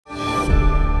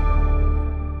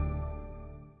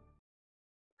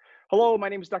Hello, my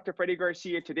name is Dr. Freddie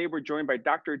Garcia. Today we're joined by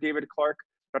Dr. David Clark.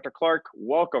 Dr. Clark,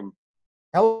 welcome.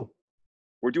 Hello.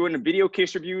 We're doing the video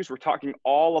case reviews. We're talking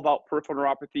all about peripheral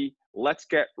neuropathy. Let's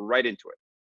get right into it.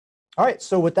 All right,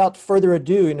 so without further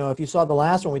ado, if you saw the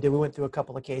last one we did, we went through a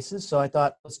couple of cases, so I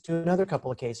thought let's do another couple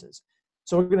of cases.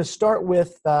 So we're going to start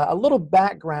with a little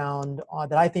background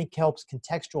that I think helps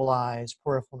contextualize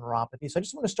peripheral neuropathy. So I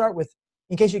just want to start with,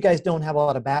 in case you guys don't have a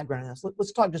lot of background on this,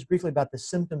 let's talk just briefly about the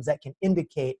symptoms that can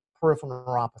indicate peripheral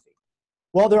neuropathy.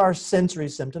 Well, there are sensory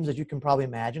symptoms, as you can probably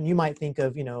imagine. You might think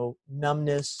of,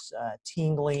 numbness,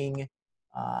 tingling.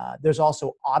 There's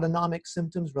also autonomic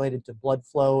symptoms related to blood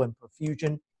flow and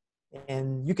perfusion.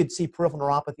 And you could see peripheral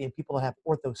neuropathy in people that have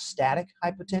orthostatic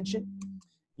hypotension.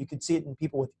 You could see it in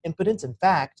people with impotence. In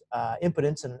fact,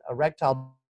 impotence and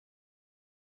erectile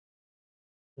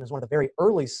is one of the very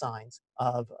early signs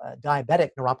of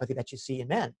diabetic neuropathy that you see in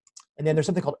men. And then there's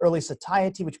something called early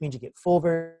satiety, which means you get full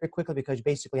very quickly because you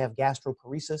basically have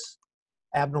gastroparesis.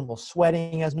 Abnormal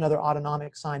sweating as another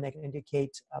autonomic sign that can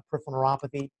indicate peripheral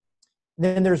neuropathy. And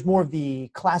then there's more of the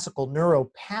classical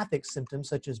neuropathic symptoms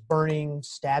such as burning,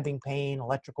 stabbing pain,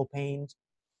 electrical pains.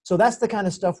 So that's the kind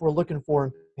of stuff we're looking for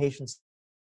in patients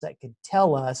that could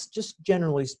tell us, just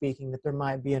generally speaking, that there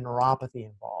might be a neuropathy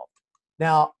involved.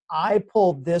 Now, I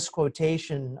pulled this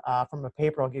quotation from a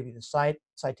paper I'll give you the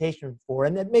citation for,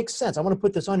 and it makes sense. I want to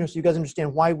put this on here so you guys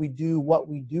understand why we do what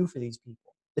we do for these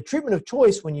people. The treatment of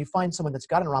choice when you find someone that's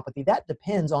got a neuropathy, that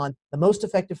depends on the most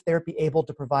effective therapy able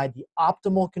to provide the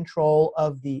optimal control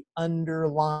of the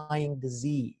underlying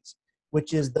disease,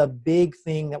 which is the big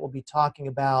thing that we'll be talking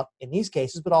about in these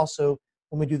cases, but also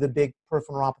when we do the big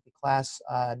peripheral neuropathy class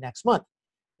next month.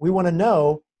 We want to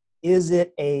know, is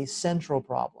it a central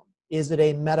problem? Is it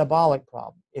a metabolic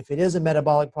problem? If it is a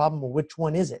metabolic problem, well, which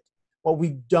one is it? What we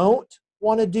don't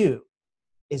want to do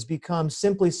is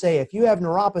simply say, if you have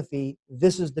neuropathy,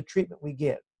 this is the treatment we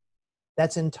give.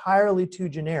 That's entirely too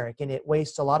generic, and it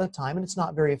wastes a lot of time, and it's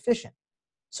not very efficient.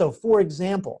 So, for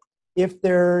example, if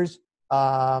there's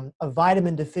a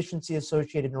vitamin deficiency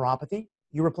associated neuropathy,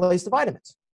 you replace the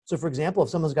vitamins. So, for example, if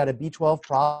someone's got a B12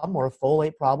 problem or a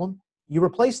folate problem, you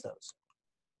replace those.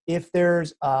 If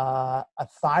there's a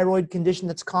thyroid condition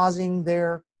that's causing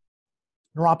their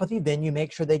neuropathy, then you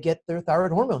make sure they get their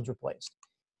thyroid hormones replaced.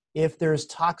 If there's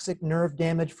toxic nerve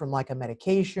damage from like a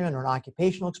medication or an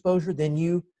occupational exposure, then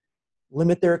you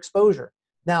limit their exposure.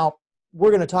 Now, we're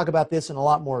going to talk about this in a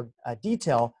lot more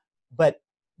detail, but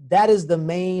that is the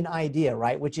main idea,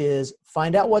 right? Which is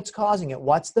find out what's causing it,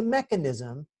 what's the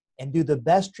mechanism, and do the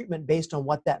best treatment based on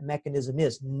what that mechanism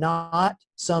is, not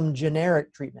some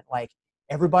generic treatment like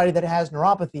everybody that has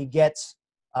neuropathy gets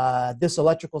this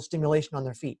electrical stimulation on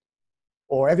their feet,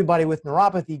 or everybody with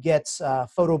neuropathy gets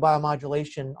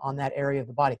photobiomodulation on that area of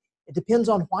the body. It depends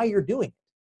on why you're doing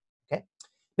it, okay?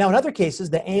 Now, in other cases,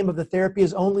 the aim of the therapy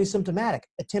is only symptomatic,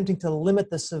 attempting to limit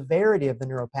the severity of the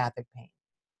neuropathic pain.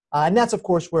 And that's, of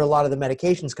course, where a lot of the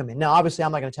medications come in. Now, obviously,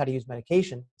 I'm not going to tell you to use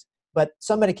medications, but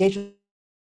some medications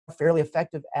are fairly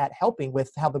effective at helping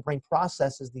with how the brain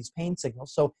processes these pain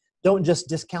signals. So don't just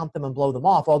discount them and blow them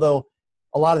off, although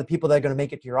a lot of the people that are going to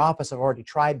make it to your office have already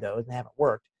tried those and they haven't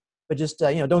worked. But just,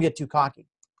 don't get too cocky.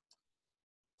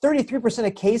 33%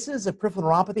 of cases of peripheral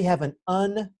neuropathy have an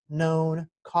unknown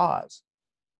cause.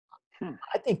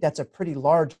 I think that's a pretty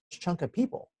large chunk of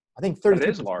people. I think 33%. That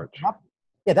is large.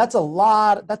 Yeah, that's a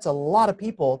lot of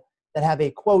people that have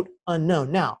a, quote,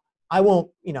 unknown. Now, I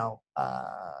won't,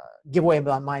 give away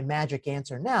my magic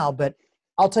answer now, but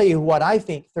I'll tell you what I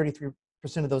think 33%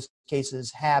 of those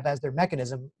cases have as their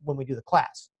mechanism when we do the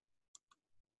class.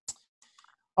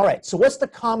 All right, so what's the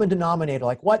common denominator?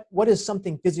 Like what is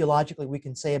something physiologically we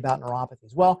can say about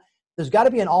neuropathies? Well, there's got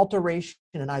to be an alteration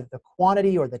in either the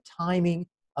quantity or the timing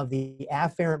of the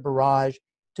afferent barrage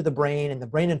to the brain, and the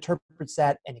brain interprets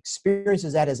that and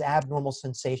experiences that as abnormal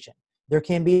sensation. There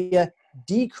can be a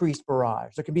decreased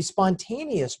barrage. There can be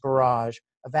spontaneous barrage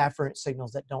of afferent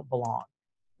signals that don't belong.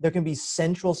 There can be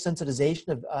central sensitization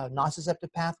of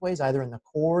nociceptive pathways, either in the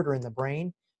cord or in the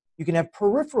brain. You can have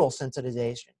peripheral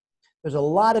sensitization. There's a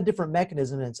lot of different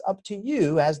mechanisms, and it's up to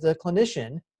you as the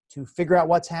clinician to figure out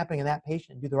what's happening in that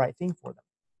patient and do the right thing for them.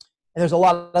 And there's a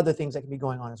lot of other things that can be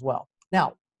going on as well.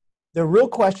 Now, the real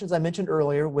questions I mentioned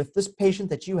earlier with this patient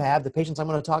that you have, the patients I'm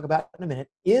going to talk about in a minute,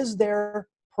 is their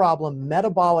problem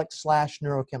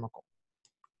metabolic/neurochemical?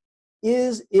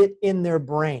 Is it in their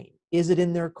brain? Is it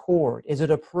in their cord? Is it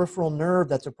a peripheral nerve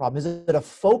that's a problem? Is it a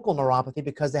focal neuropathy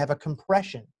because they have a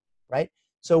compression, right?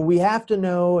 So we have to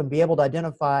know and be able to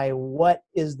identify what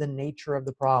is the nature of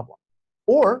the problem.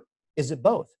 Or is it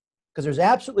both? Because there's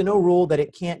absolutely no rule that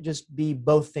it can't just be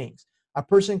both things. A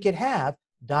person could have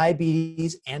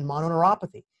diabetes and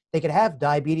mononeuropathy. They could have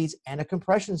diabetes and a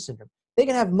compression syndrome. They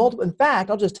can have multiple, in fact,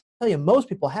 I'll just tell you, most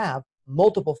people have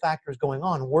multiple factors going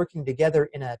on, working together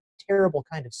in a terrible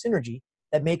kind of synergy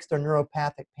that makes their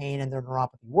neuropathic pain and their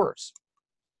neuropathy worse.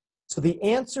 So the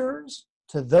answers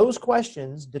to those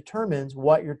questions determines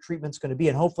what your treatment's going to be,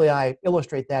 and hopefully I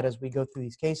illustrate that as we go through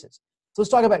these cases. So let's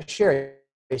talk about Sherry.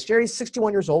 Sherry's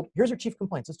 61 years old. Here's her chief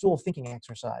complaints. Let's do a little thinking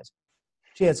exercise.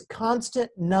 She has constant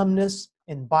numbness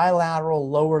in bilateral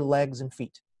lower legs and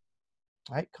feet.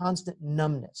 All right, constant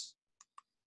numbness.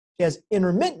 She has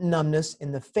intermittent numbness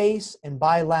in the face and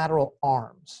bilateral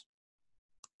arms.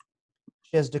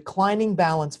 She has declining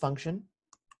balance function.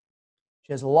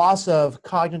 She has loss of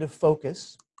cognitive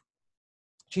focus.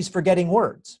 She's forgetting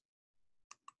words.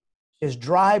 She has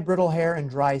dry, brittle hair and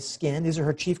dry skin. These are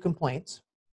her chief complaints.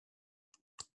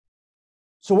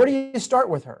 So where do you start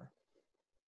with her?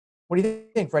 What do you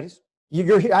think, Freddie?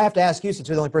 You're here. I have to ask you since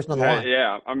you're the only person on the line.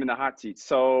 Yeah, I'm in the hot seat.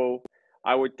 So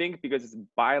I would think because it's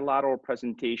bilateral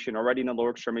presentation already in the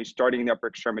lower extremities, starting in the upper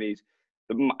extremities,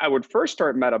 I would first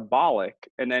start metabolic,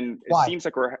 and then it Why? seems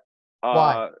like we're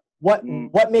Why?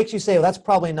 What makes you say, well, that's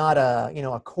probably not a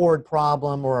a cord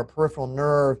problem or a peripheral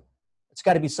nerve? It's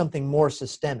got to be something more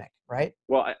systemic, right?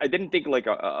 Well, I didn't think like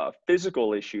a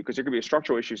physical issue, because there could be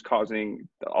structural issues causing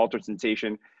the altered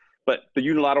sensation, but the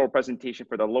unilateral presentation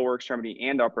for the lower extremity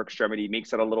and upper extremity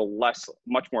makes it a little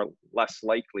much more less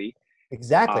likely.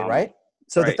 Exactly, right?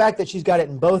 So the fact that she's got it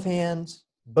in both hands,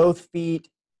 both feet,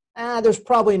 there's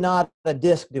probably not a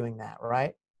disc doing that,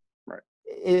 right? Right.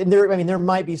 There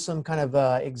might be some kind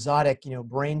of exotic,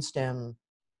 brainstem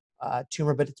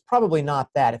tumor, but it's probably not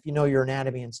that. If you know your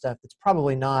anatomy and stuff, it's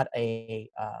probably not a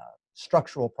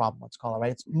structural problem, let's call it,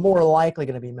 right? It's more likely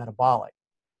going to be metabolic.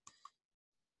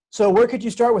 So where could you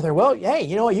start with her? Well, hey,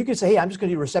 you know what? You could say, hey, I'm just going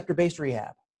to do receptor-based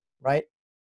rehab, right?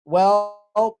 Well,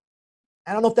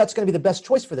 I don't know if that's going to be the best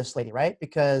choice for this lady, right?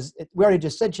 Because we already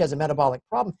just said she has a metabolic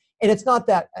problem. And it's not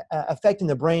that affecting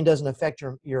the brain doesn't affect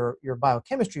your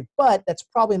biochemistry, but that's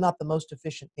probably not the most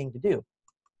efficient thing to do.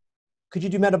 Could you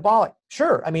do metabolic?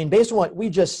 Sure. Based on what we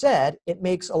just said, it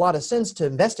makes a lot of sense to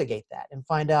investigate that and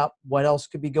find out what else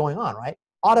could be going on, right?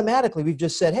 Automatically, we've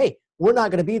just said, hey, we're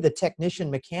not going to be the technician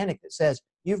mechanic that says,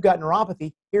 you've got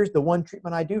neuropathy, here's the one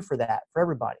treatment I do for that, for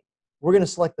everybody. We're going to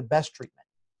select the best treatment.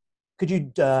 Could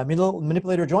you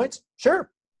manipulate her joints?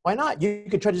 Sure. Why not? You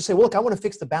could try to say, well, look, I want to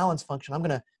fix the balance function. I'm going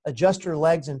to adjust her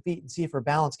legs and feet and see if her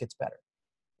balance gets better.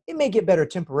 It may get better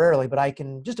temporarily, but I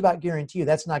can just about guarantee you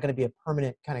that's not going to be a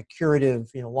permanent kind of curative,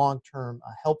 long-term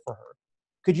help for her.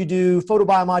 Could you do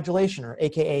photobiomodulation, or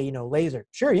AKA, laser?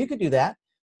 Sure, you could do that.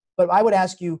 But I would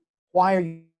ask you, why are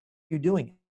you doing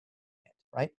it,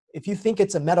 right? If you think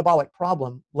it's a metabolic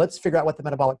problem, let's figure out what the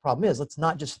metabolic problem is. Let's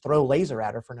not just throw laser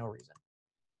at her for no reason.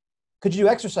 Could you do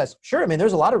exercise? Sure.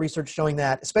 There's a lot of research showing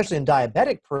that, especially in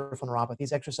diabetic peripheral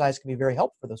neuropathies, exercise can be very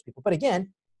helpful for those people. But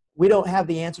again, we don't have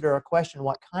the answer to our question,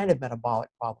 what kind of metabolic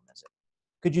problem is it?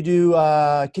 Could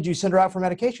you send her out for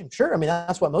medication? Sure.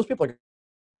 That's what most people are.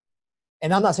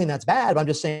 And I'm not saying that's bad, but I'm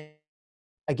just saying,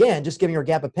 again, just giving her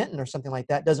gabapentin or something like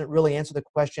that doesn't really answer the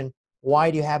question, why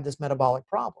do you have this metabolic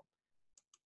problem?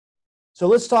 So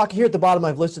let's talk here at the bottom.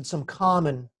 I've listed some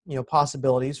common,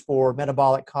 possibilities for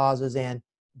metabolic causes and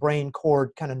brain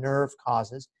cord kind of nerve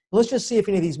causes. Let's just see if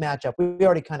any of these match up. We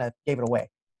already kind of gave it away.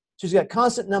 She's got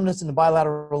constant numbness in the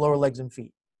bilateral lower legs and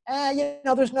feet.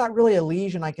 There's not really a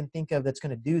lesion I can think of that's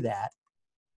going to do that.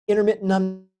 Intermittent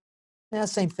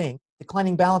numbness, same thing.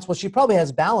 Declining balance. Well, she probably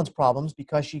has balance problems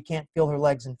because she can't feel her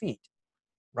legs and feet,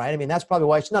 right? That's probably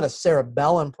why it's not a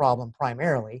cerebellum problem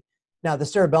primarily. Now, the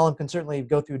cerebellum can certainly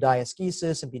go through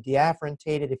diasthesis and be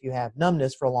deafferentated if you have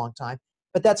numbness for a long time,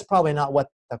 but that's probably not what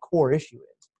the core issue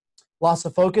is. Loss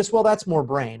of focus, well, that's more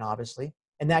brain, obviously.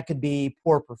 And that could be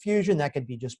poor perfusion. That could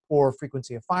be just poor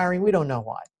frequency of firing. We don't know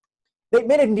why. They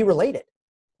may even be related,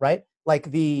 right?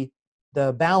 Like the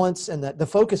balance and the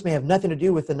focus may have nothing to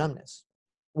do with the numbness.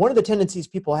 One of the tendencies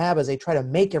people have is they try to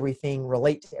make everything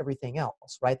relate to everything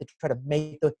else, right? They try to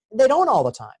make they don't all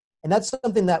the time. And that's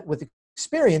something that with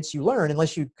experience you learn,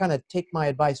 unless you kind of take my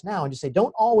advice now and just say,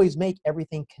 don't always make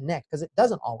everything connect, because it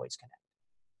doesn't always connect.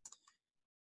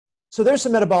 So there's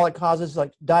some metabolic causes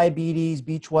like diabetes,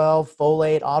 B12,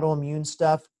 folate, autoimmune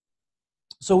stuff.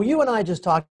 So you and I just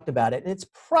talked about it, and it's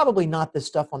probably not this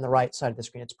stuff on the right side of the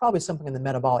screen. It's probably something in the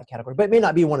metabolic category, but it may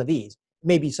not be one of these. It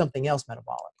may be something else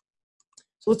metabolic.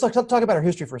 So let's talk about her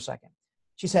history for a second.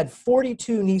 She's had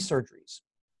 42 knee surgeries.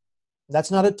 That's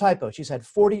not a typo. She's had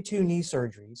 42 knee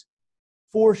surgeries,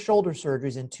 4 shoulder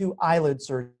surgeries, and 2 eyelid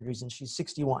surgeries, and she's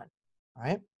 61, all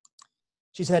right?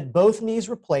 She's had both knees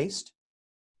replaced.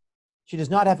 She does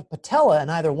not have a patella in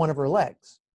either one of her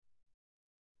legs.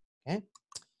 Okay.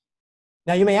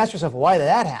 Now you may ask yourself, why did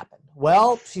that happen?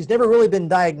 Well, she's never really been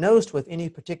diagnosed with any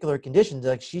particular conditions.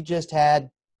 Like, she just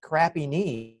had crappy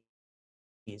knees,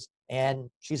 and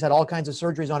she's had all kinds of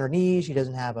surgeries on her knees. She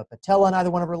doesn't have a patella in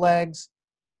either one of her legs.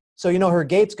 So you know her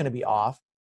gait's going to be off.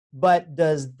 But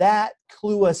does that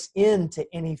clue us into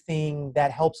anything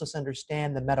that helps us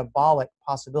understand the metabolic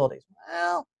possibilities?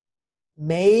 Well,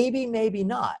 maybe, maybe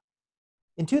not.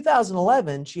 In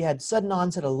 2011, she had sudden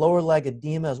onset of lower leg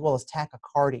edema as well as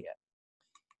tachycardia.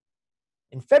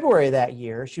 In February of that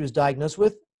year, she was diagnosed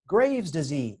with Graves'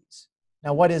 disease.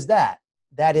 Now, what is that?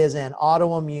 That is an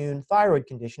autoimmune thyroid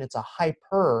condition. It's a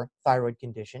hyperthyroid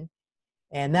condition.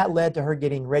 And that led to her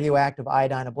getting radioactive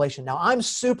iodine ablation. Now, I'm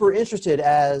super interested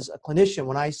as a clinician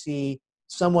when I see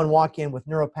someone walk in with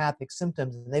neuropathic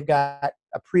symptoms and they've got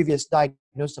a previous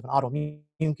diagnosis of an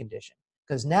autoimmune condition.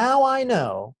 Because now I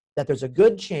know that there's a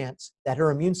good chance that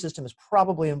her immune system is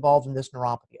probably involved in this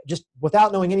neuropathy, just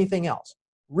without knowing anything else.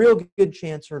 Real good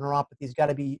chance her neuropathy's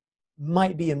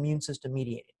might be immune system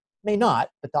mediated. May not,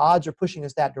 but the odds are pushing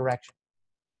us that direction.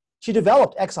 She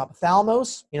developed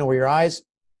exophthalmos, where your eyes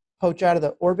poach out of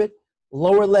the orbit,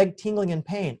 lower leg tingling and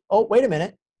pain. Oh, wait a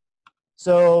minute.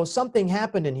 So something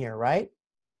happened in here, right?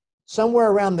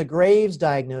 Somewhere around the Graves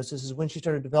diagnosis is when she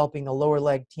started developing a lower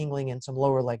leg tingling and some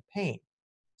lower leg pain.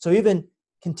 So even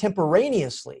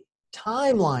contemporaneously,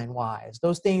 timeline-wise,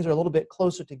 those things are a little bit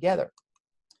closer together.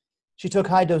 She took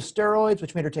high-dose steroids,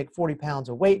 which made her take 40 pounds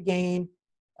of weight gain,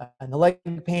 and the leg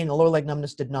pain, the lower leg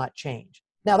numbness did not change.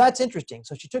 Now, that's interesting.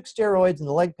 So she took steroids and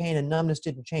the leg pain and numbness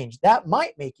didn't change. That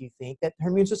might make you think that her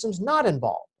immune system's not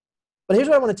involved. But here's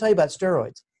what I want to tell you about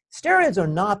steroids. Steroids are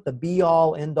not the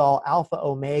be-all, end-all, alpha,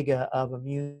 omega of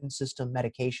immune system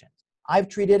medications. I've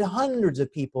treated hundreds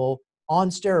of people on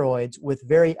steroids with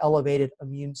very elevated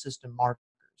immune system markers.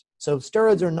 So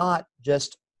steroids are not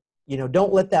just,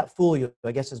 don't let that fool you,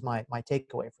 I guess is my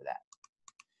takeaway for that.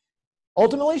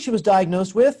 Ultimately, she was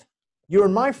diagnosed with, you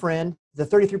and my friend, the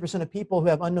 33% of people who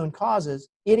have unknown causes,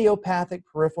 idiopathic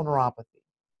peripheral neuropathy.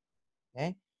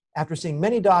 Okay? After seeing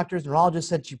many doctors, neurologists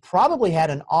said she probably had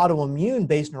an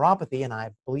autoimmune-based neuropathy, and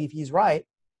I believe he's right,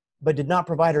 but did not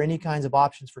provide her any kinds of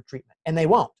options for treatment. And they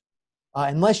won't.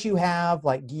 Unless you have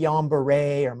like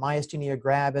Guillain-Barré or myasthenia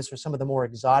gravis or some of the more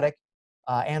exotic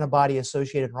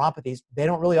antibody-associated neuropathies, they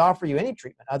don't really offer you any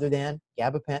treatment other than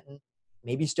gabapentin,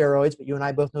 maybe steroids, but you and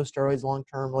I both know steroids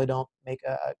long-term really don't make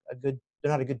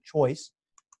they're not a good choice.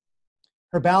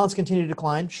 Her balance continued to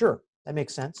decline. Sure, that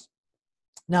makes sense.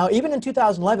 Now, even in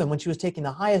 2011, when she was taking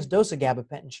the highest dose of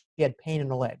gabapentin, she had pain in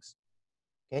her legs.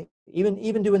 Okay,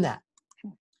 even doing that.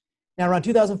 Now, around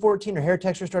 2014, her hair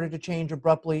texture started to change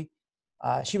abruptly.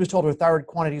 She was told her thyroid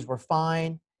quantities were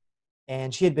fine,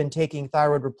 and she had been taking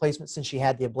thyroid replacement since she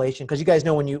had the ablation. Because you guys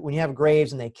know when you have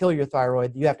Graves and they kill your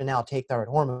thyroid, you have to now take thyroid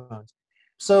hormones.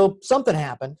 So something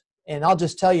happened, and I'll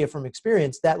just tell you from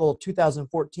experience, that little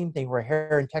 2014 thing where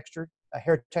hair texture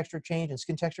change and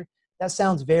skin texture, that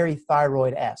sounds very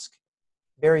thyroid-esque,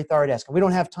 very thyroid-esque. And we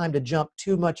don't have time to jump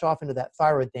too much off into that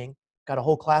thyroid thing. Got a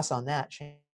whole class on that.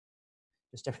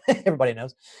 Just everybody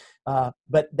knows.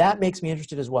 But that makes me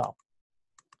interested as well.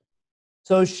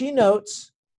 So she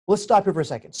notes, let's stop here for a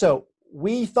second. So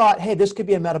we thought, hey, this could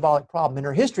be a metabolic problem. In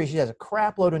her history, she has a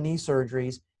crap load of knee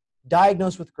surgeries,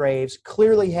 diagnosed with Graves,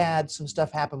 clearly had some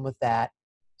stuff happen with that.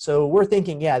 So we're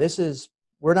thinking, yeah,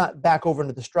 we're not back over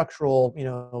into the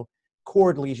structural,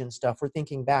 cord lesion stuff. We're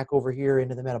thinking back over here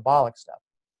into the metabolic stuff.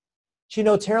 She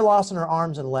notes hair loss on her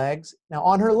arms and legs. Now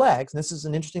on her legs, and this is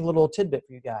an interesting little tidbit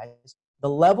for you guys, the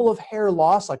level of hair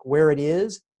loss, like where it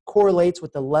is, correlates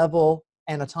with the level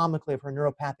anatomically of her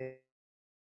neuropathic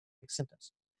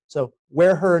symptoms. So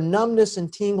where her numbness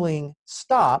and tingling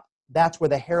stop, that's where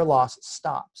the hair loss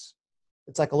stops.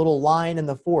 It's like a little line in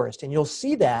the forest. And you'll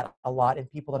see that a lot in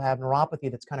people that have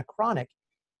neuropathy that's kind of chronic,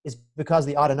 is because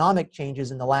the autonomic changes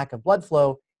and the lack of blood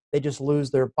flow, they just lose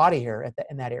their body hair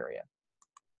in that area.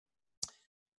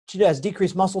 She has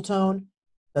decreased muscle tone.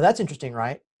 Now that's interesting,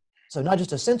 right? So not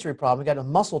just a sensory problem, we got a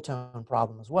muscle tone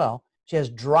problem as well. She has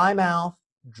dry mouth,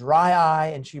 dry eye,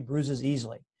 and she bruises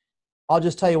easily. I'll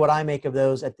just tell you what I make of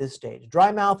those at this stage.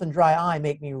 Dry mouth and dry eye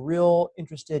make me real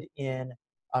interested in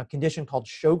a condition called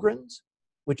Sjogren's,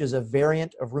 which is a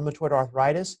variant of rheumatoid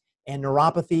arthritis, and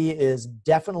neuropathy is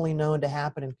definitely known to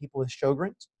happen in people with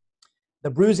Sjogren's. The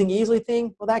bruising easily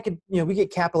thing, well, that could, we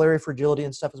get capillary fragility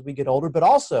and stuff as we get older, but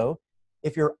also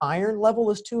if your iron level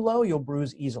is too low, you'll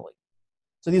bruise easily.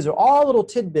 So these are all little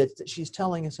tidbits that she's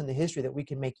telling us in the history that we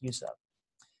can make use of.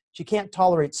 She can't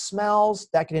tolerate smells.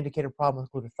 That could indicate a problem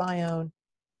with glutathione.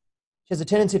 She has a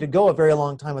tendency to go a very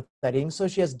long time without eating, so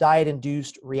she has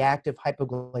diet-induced reactive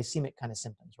hypoglycemic kind of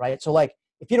symptoms, right? So like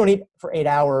if you don't eat for 8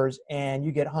 hours and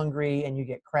you get hungry and you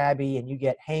get crabby and you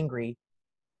get hangry,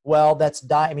 well, that's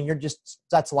diet. I mean,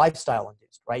 that's lifestyle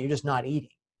induced, right? You're just not eating.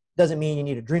 Doesn't mean you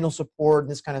need adrenal support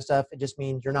and this kind of stuff. It just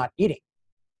means you're not eating.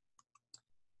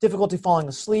 Difficulty falling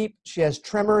asleep. She has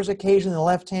tremors occasionally in the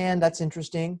left hand. That's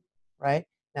interesting, right?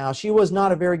 Now, she was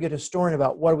not a very good historian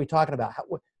about what are we talking about.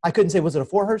 I couldn't say, was it a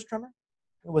 4-Hertz tremor?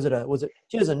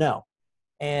 She doesn't know.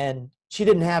 And she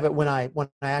didn't have it when I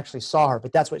actually saw her,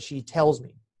 but that's what she tells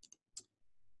me.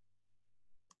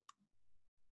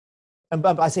 And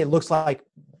I say it looks like,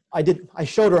 I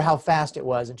showed her how fast it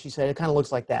was, and she said it kind of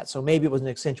looks like that. So maybe it was an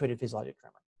accentuated physiologic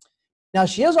tremor. Now,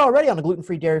 she is already on a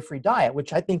gluten-free, dairy-free diet,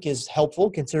 which I think is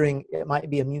helpful considering it might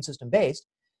be immune system based,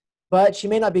 but she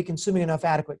may not be consuming enough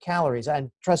adequate calories. And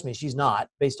trust me, she's not,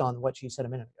 based on what she said a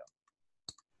minute ago.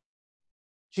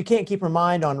 She can't keep her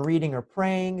mind on reading or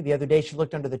praying. The other day, she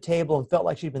looked under the table and felt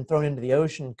like she'd been thrown into the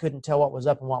ocean and couldn't tell what was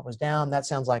up and what was down. That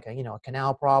sounds like a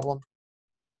canal problem.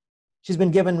 She's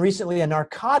been given recently a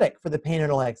narcotic for the pain in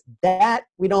her legs. That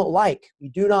we don't like. We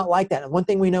do not like that. And one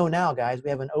thing we know now, guys, we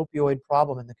have an opioid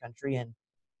problem in the country, and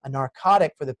a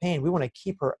narcotic for the pain. We want to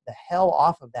keep her the hell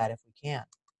off of that if we can.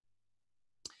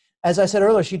 As I said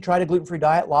earlier, she tried a gluten-free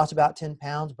diet, lost about 10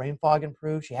 pounds, brain fog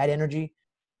improved, she had energy.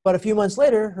 But a few months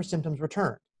later, her symptoms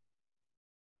returned.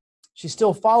 She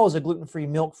still follows a gluten-free,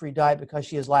 milk-free diet because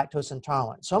she is lactose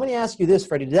intolerant. So I'm going to ask you this,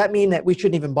 Freddie. Does that mean that we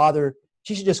shouldn't even bother?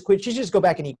 She should just quit. She should just go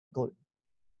back and eat gluten.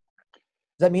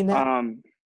 Does that mean that? I'm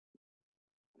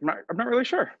not really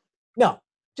sure. No.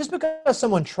 Just because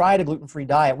someone tried a gluten-free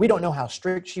diet, we don't know how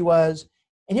strict she was.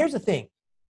 And here's the thing.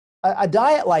 A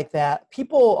diet like that,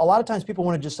 a lot of times people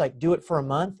want to just like do it for a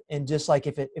month, and just like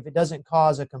if it doesn't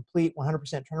cause a complete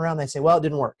 100% turnaround, they say, well, it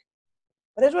didn't work.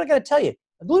 But here's what I got to tell you.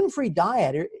 A gluten-free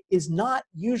diet is not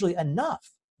usually enough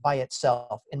by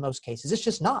itself in most cases. It's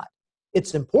just not.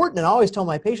 It's important, and I always tell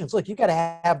my patients, look, you got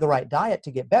to have the right diet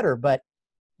to get better, but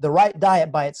the right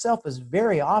diet by itself is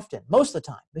very often, most of the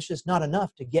time, it's just not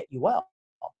enough to get you well.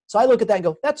 So I look at that and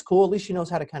go, that's cool. At least she knows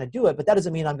how to kind of do it. But that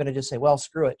doesn't mean I'm going to just say, well,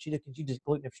 screw it. She can just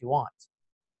gluten if she wants.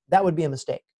 That would be a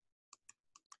mistake.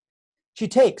 She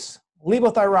takes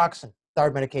levothyroxine,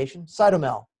 thyroid medication,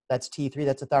 Cytomel, that's T3,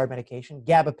 that's a thyroid medication,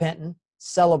 gabapentin,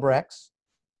 Celebrex,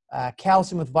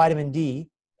 calcium with vitamin D,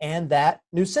 and that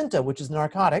Nucynta, which is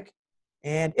narcotic,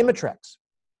 and Imitrex.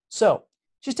 So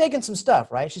she's taking some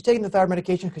stuff, right? She's taking the thyroid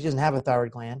medication because she doesn't have a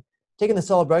thyroid gland, taking the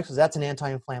Celebrex because that's an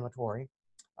anti-inflammatory,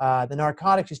 the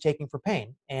narcotics she's taking for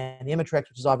pain, and the Imitrex,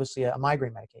 which is obviously a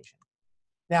migraine medication.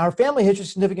 Now, her family history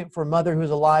is significant for a mother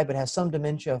who's alive but has some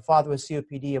dementia, a father with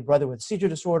COPD, a brother with seizure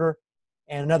disorder,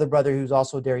 and another brother who's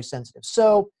also dairy sensitive.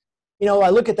 So, I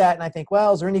look at that and I think,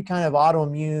 well, is there any kind of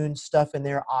autoimmune stuff in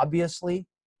there? Obviously.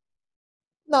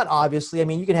 Not obviously. I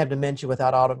mean, you can have dementia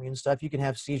without autoimmune stuff. You can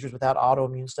have seizures without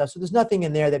autoimmune stuff. So there's nothing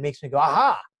in there that makes me go,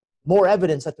 aha, more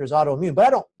evidence that there's autoimmune.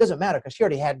 But it doesn't matter because she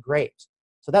already had Graves'.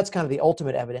 So that's kind of the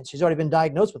ultimate evidence. She's already been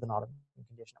diagnosed with an autoimmune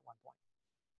condition at one point.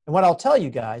 And what I'll tell you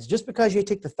guys, just because you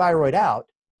take the thyroid out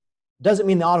doesn't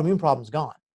mean the autoimmune problem's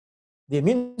gone. The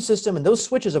immune system and those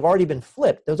switches have already been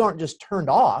flipped. Those aren't just turned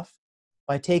off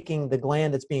by taking the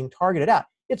gland that's being targeted out.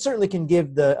 It certainly can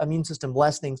give the immune system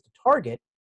less things to target,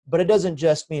 but it doesn't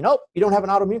just mean, oh, you don't have an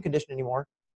autoimmune condition anymore.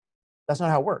 That's not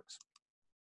how it works.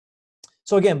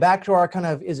 So again, back to our kind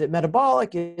of, is it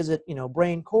metabolic? Is it,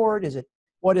 brain cord?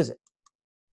 What is it?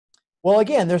 Well,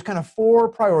 again, there's kind of 4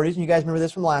 priorities, and you guys remember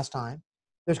this from last time.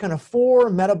 There's kind of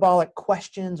 4 metabolic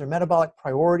questions or metabolic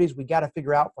priorities we got to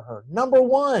figure out for her. Number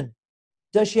 1,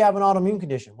 does she have an autoimmune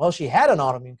condition? Well, she had an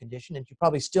autoimmune condition, and she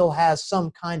probably still has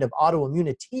some kind of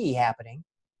autoimmunity happening.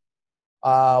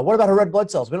 What about her red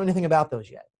blood cells? We don't know anything about those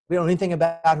yet. We don't know anything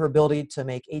about her ability to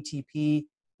make ATP.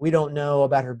 We don't know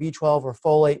about her B12 or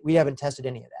folate. We haven't tested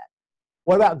any of that.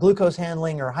 What about glucose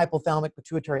handling or hypothalamic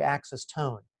pituitary axis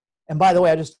tone? And by the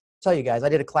way, I just tell you guys, I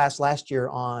did a class last year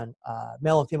on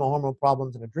male and female hormone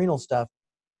problems and adrenal stuff.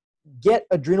 Get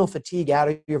adrenal fatigue out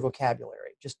of your vocabulary.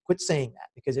 Just quit saying that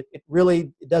because it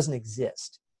really doesn't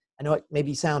exist. I know it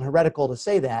maybe sound heretical to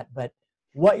say that, but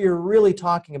what you're really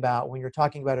talking about when you're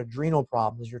talking about adrenal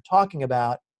problems is you're talking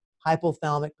about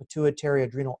hypothalamic pituitary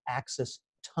adrenal axis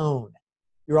tone.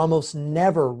 You're almost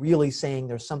never really saying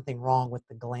there's something wrong with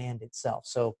the gland itself.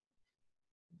 So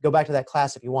go back to that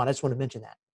class if you want. I just want to mention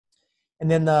that. And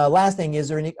then the last thing is,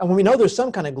 and we know there's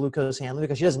some kind of glucose handling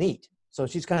because she doesn't eat. So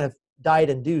she's kind of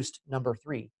diet-induced, number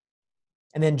 3.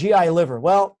 And then GI liver.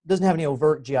 Well, doesn't have any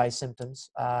overt GI symptoms.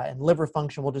 And liver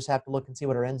function, we'll just have to look and see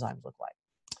what her enzymes look like.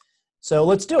 So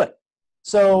let's do it.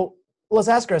 So let's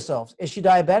ask ourselves, is she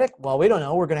diabetic? Well, we don't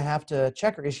know. We're going to have to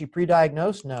check her. Is she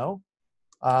pre-diagnosed? No.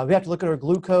 We have to look at her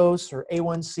glucose, her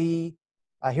A1C.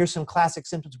 Here's some classic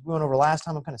symptoms we went over last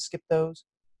time. I'm going to skip those.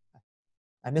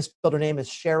 I misspelled her name as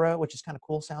Shara, which is kind of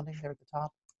cool sounding there at the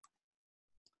top.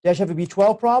 Does she have a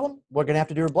B12 problem? We're going to have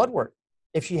to do her blood work.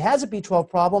 If she has a B12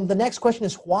 problem, the next question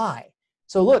is why.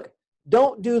 So look,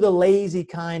 don't do the lazy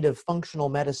kind of functional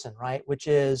medicine, right? Which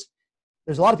is,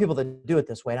 there's a lot of people that do it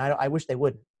this way, and I wish they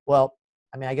wouldn't. Well,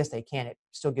 I mean, I guess they can. It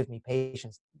still gives me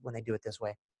patience when they do it this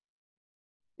way.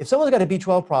 If someone's got a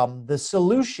B12 problem, the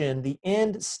solution, the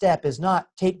end step is not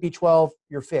take B12,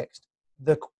 you're fixed.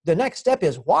 The next step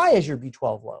is, why is your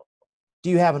B12 low? Do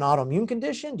you have an autoimmune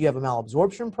condition? Do you have a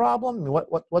malabsorption problem? I mean,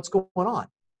 what's going on?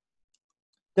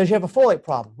 Does she have a folate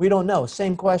problem? We don't know.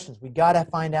 Same questions. We got to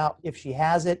find out if she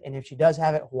has it, and if she does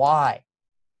have it, why?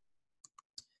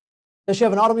 Does she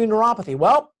have an autoimmune neuropathy?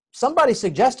 Well, somebody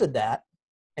suggested that.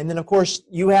 And then, of course,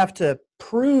 you have to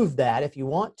prove that if you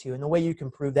want to. And the way you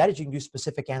can prove that is you can do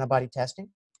specific antibody testing.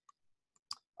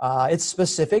 It's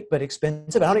specific but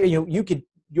expensive. I don't know,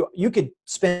 you could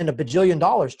spend $1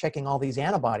 bajillion checking all these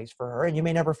antibodies for her, and you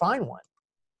may never find one.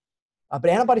 But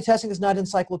antibody testing is not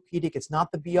encyclopedic. It's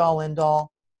not the be-all,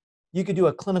 end-all. You could do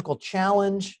a clinical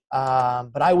challenge,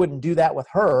 but I wouldn't do that with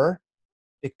her,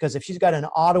 because if she's got an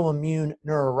autoimmune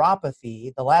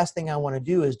neuropathy, the last thing I want to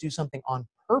do is do something on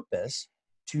purpose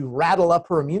to rattle up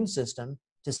her immune system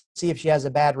to see if she has a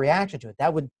bad reaction to it.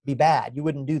 That would be bad. You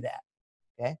wouldn't do that,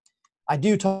 okay? I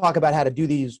do talk about how to do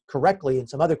these correctly in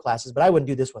some other classes, but I wouldn't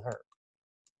do this with her.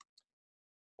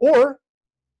 Or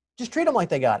just treat them like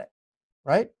they got it,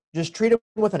 right? Just treat them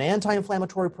with an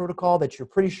anti-inflammatory protocol that you're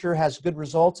pretty sure has good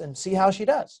results, and see how she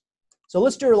does. So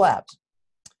let's do her labs.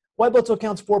 White blood cell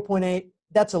count's 4.8.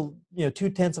 That's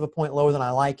 0.2 of a point lower than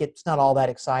I like it. It's not all that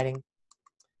exciting.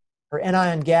 Her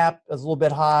anion gap is a little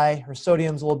bit high. Her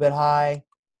sodium's a little bit high.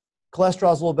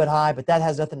 Cholesterol's a little bit high, but that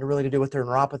has nothing to really do with her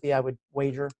neuropathy, I would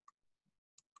wager.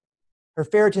 Her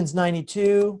ferritin's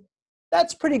 92.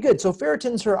 That's pretty good. So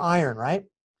ferritin's her iron, right?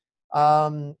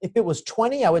 If it was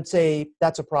 20, I would say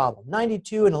that's a problem.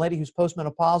 92 in a lady who's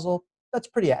postmenopausal, that's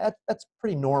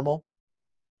pretty normal.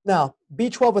 Now,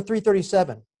 B12 with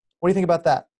 337. What do you think about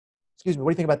that? Excuse me,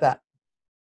 what do you think about that?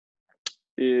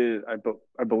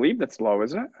 I believe that's low,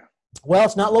 isn't it? Well,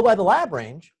 it's not low by the lab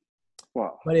range,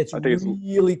 well, but it's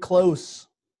really close.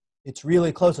 It's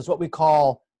really close. It's what we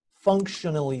call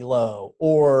functionally low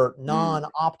or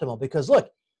non-optimal. Because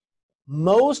look,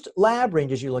 most lab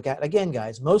ranges you look at, again,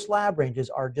 guys, most lab ranges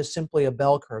are just simply a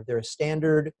bell curve. They're a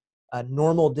standard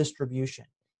normal distribution.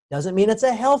 Doesn't mean it's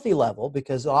a healthy level,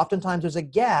 because oftentimes there's a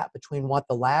gap between what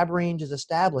the lab range is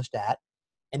established at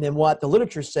and then what the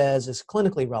literature says is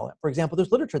clinically relevant. For example,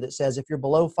 there's literature that says if you're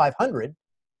below 500,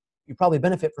 you probably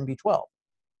benefit from B12.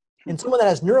 And someone that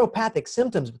has neuropathic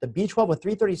symptoms with a B12 with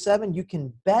 337, you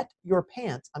can bet your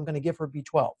pants I'm going to give her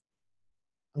B12.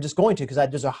 I'm just going to, because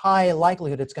there's a high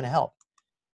likelihood it's going to help.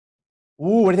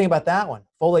 Ooh, what do you think about that one?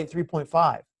 Folate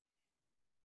 3.5.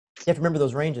 You have to remember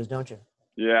those ranges, don't you?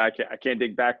 Yeah, I can't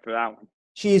dig back to that one.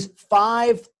 She's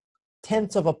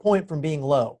 0.5 of a point from being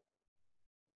low.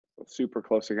 Super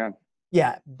close again.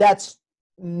 Yeah, that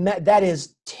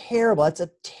is terrible. That's a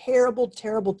terrible,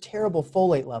 terrible, terrible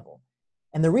folate level.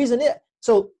 And the reason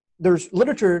so there's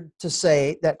literature to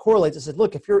say that correlates. It said,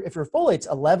 look, if your folate's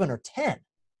 11 or 10,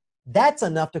 that's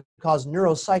enough to cause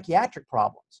neuropsychiatric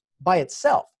problems by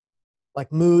itself,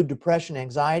 like mood, depression,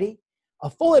 anxiety. A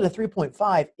folate of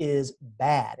 3.5 is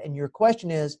bad. And your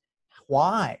question is,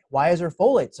 why? Why is her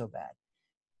folate so bad?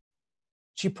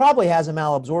 She probably has a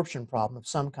malabsorption problem of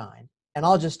some kind. And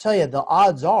I'll just tell you, the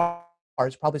odds are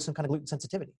it's probably some kind of gluten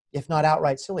sensitivity, if not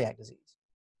outright celiac disease.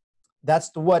 That's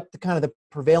what the kind of the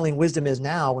prevailing wisdom is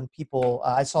now when people,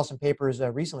 I saw some papers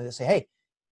recently that say, hey,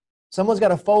 someone's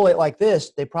got a folate like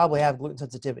this, they probably have gluten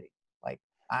sensitivity.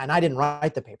 And I didn't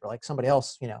write the paper, like somebody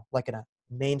else, like in a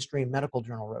mainstream medical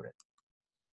journal wrote it.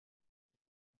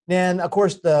 Then, of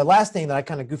course, the last thing that I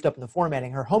kind of goofed up in the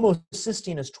formatting, her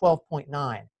homocysteine is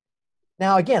 12.9.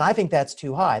 Now, again, I think that's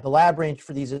too high. The lab range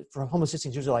for homocysteine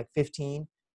is usually like 15,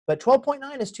 but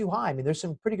 12.9 is too high. I mean, there's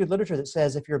some pretty good literature that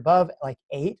says if you're above like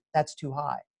 8, that's too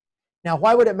high. Now,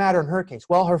 why would it matter in her case?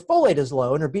 Well, her folate is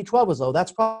low and her B12 is low.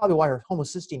 That's probably why her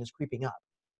homocysteine is creeping up.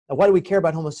 Now, why do we care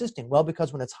about homocysteine? Well,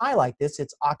 because when it's high like this,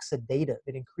 it's oxidative.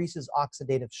 It increases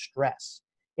oxidative stress.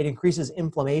 It increases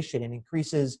inflammation. It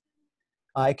increases,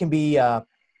 it can be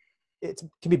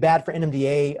bad for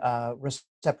NMDA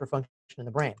receptor function in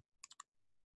the brain.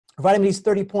 Her vitamin D is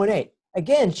 30.8.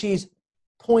 Again, she's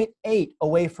 0.8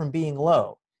 away from being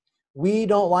low. We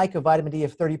don't like a vitamin D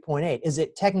of 30.8. Is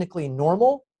it technically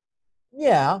normal?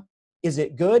 Yeah, Is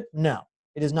it good? No,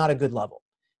 it is not a good level.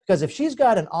 Because if she's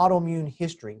got an autoimmune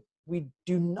history, we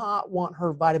do not want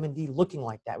her vitamin D looking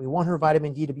like that. We want her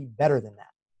vitamin D to be better than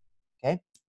that, okay?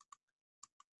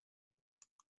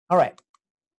 All right.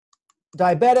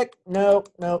 Diabetic, no,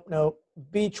 no, no.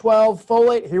 B12,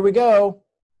 folate, here we go,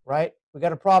 right? We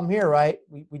got a problem here, right?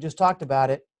 We just talked about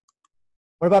it.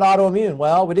 What about autoimmune?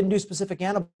 Well, we didn't do specific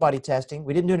antibody testing.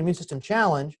 We didn't do an immune system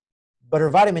challenge, but her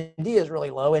vitamin D is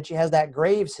really low and she has that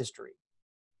Graves history,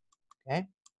 okay?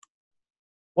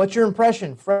 What's your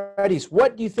impression, Freddie's?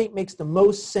 What do you think makes the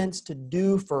most sense to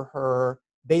do for her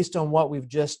based on what we've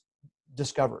just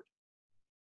discovered?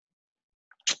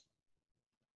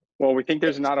 Well, we think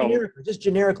there's not a... Just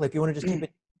generically, if you want to just keep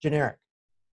it generic.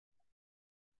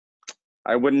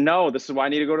 I wouldn't know. This is why I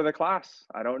need to go to the class.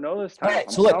 I don't know this time. All right,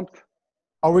 I'm so look, stumped.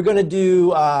 are we going to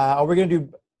do,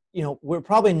 you know, we're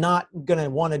probably not going to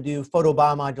want to do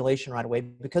photobiomodulation right away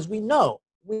because we know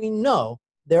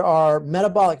there are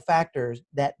metabolic factors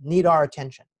that need our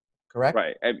attention, correct?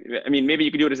 Right. I mean, maybe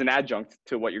you could do it as an adjunct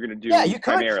to what you're going to do Yeah, you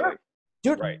could, primarily.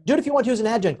 sure. Do it if you want to as an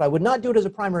adjunct, but I would not do it as a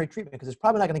primary treatment because it's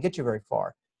probably not going to get you very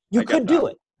far. You could do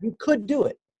it. You could do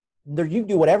it. You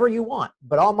do whatever you want.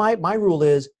 But all my rule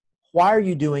is, why are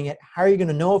you doing it? How are you going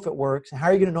to know if it works? And how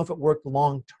are you going to know if it worked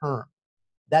long term?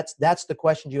 That's the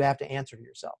questions you have to answer to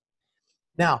yourself.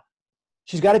 Now,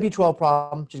 she's got a B12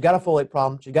 problem. She's got a folate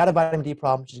problem. She's got a vitamin D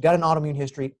problem. She's got an autoimmune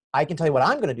history. I can tell you what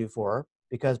I'm going to do for her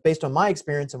because based on my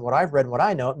experience and what I've read and what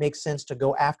I know, it makes sense to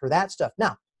go after that stuff.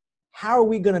 Now, how are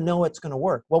we going to know it's going to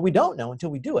work? Well, we don't know until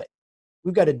we do it.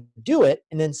 We've got to do it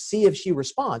and then see if she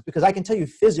responds because I can tell you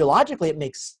physiologically it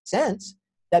makes sense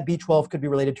that B12 could be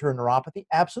related to her neuropathy.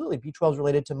 Absolutely, B12 is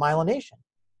related to myelination.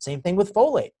 Same thing with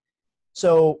folate.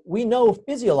 So we know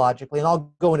physiologically, and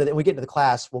I'll go into that when we get into the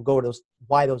class, we'll go to those,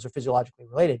 why those are physiologically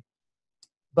related.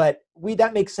 But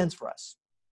that makes sense for us.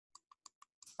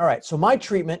 All right, so my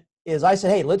treatment is I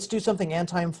said, hey, let's do something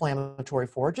anti-inflammatory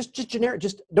for her. Just generic,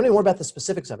 just don't even worry about the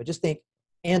specifics of it. Just think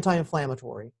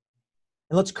anti-inflammatory.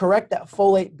 And let's correct that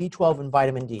folate, B12, and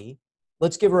vitamin D.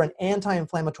 Let's give her an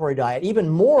anti-inflammatory diet, even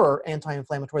more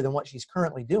anti-inflammatory than what she's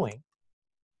currently doing.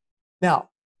 Now,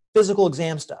 physical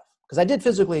exam stuff, because I did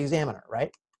physically examine her,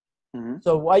 right? Mm-hmm.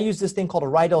 So I use this thing called a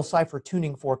Rydell-Cipher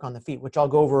tuning fork on the feet, which I'll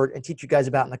go over and teach you guys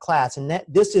about in the class. And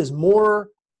this is more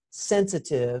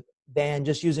sensitive than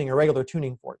just using a regular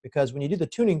tuning fork, because when you do the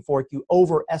tuning fork, you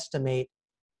overestimate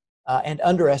and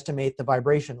underestimate the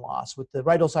vibration loss. With the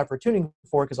Rydell-Cipher tuning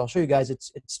fork, as I'll show you guys,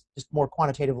 it's just more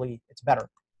quantitatively, it's better.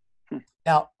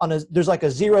 Now, there's like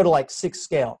a 0 to like 6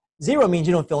 scale. 0 means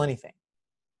you don't feel anything,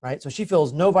 right? So she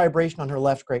feels no vibration on her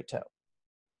left great toe.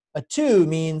 A 2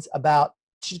 means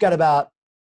she's got about,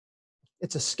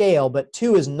 it's a scale, but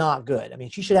 2 is not good. I mean,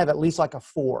 she should have at least like a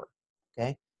 4,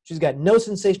 okay? She's got no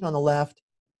sensation on the left,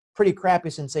 pretty crappy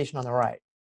sensation on the right.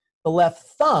 The left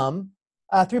thumb,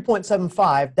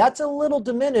 3.75, that's a little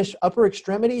diminished. Upper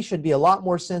extremity should be a lot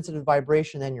more sensitive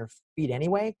vibration than your feet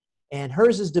anyway, and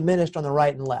hers is diminished on the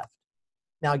right and left.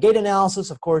 Now, gait analysis,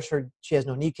 of course, she has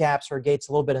no kneecaps. Her gait's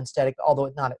a little bit unsteady, although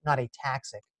it's not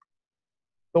ataxic.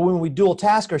 But when we dual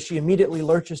task her, she immediately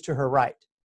lurches to her right,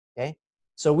 okay?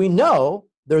 So we know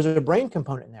there's a brain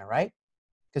component in there, right?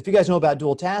 Because if you guys know about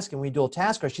dual tasking, when we dual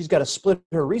task her, she's got to split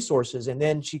her resources, and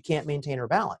then she can't maintain her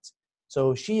balance.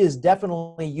 So she is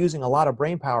definitely using a lot of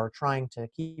brain power trying to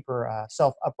keep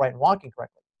herself upright and walking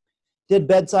correctly. Did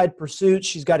bedside pursuits.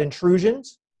 She's got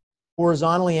intrusions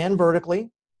horizontally and vertically,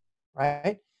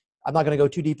 right? I'm not going to go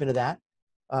too deep into that.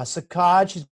 Saccade,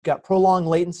 she's got prolonged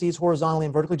latencies horizontally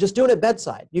and vertically. Just doing it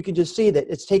bedside. You can just see that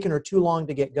it's taken her too long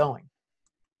to get going.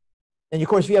 And of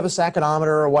course, if you have a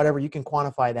saccodometer or whatever, you can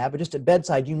quantify that. But just at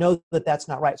bedside, you know that that's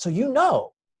not right. So you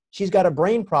know she's got a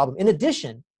brain problem in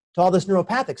addition to all this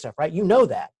neuropathic stuff, right? You know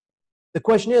that. The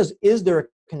question is there a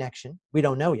connection? We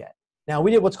don't know yet. Now,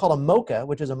 we did what's called a MoCA,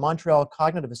 which is a Montreal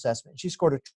Cognitive Assessment. She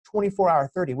scored a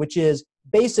 24-hour 30, which is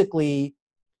basically,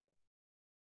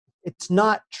 it's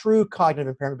not true cognitive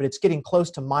impairment, but it's getting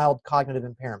close to mild cognitive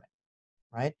impairment,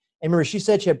 right? And remember, she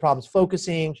said she had problems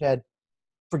focusing, she had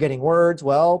forgetting words.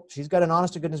 Well, she's got an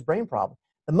honest-to-goodness brain problem.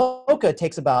 The MoCA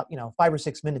takes about 5 or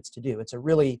 6 minutes to do. It's a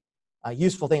really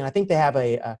useful thing. And I think they have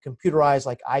a computerized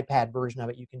like iPad version of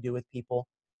it you can do with people.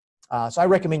 So I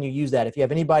recommend you use that. If you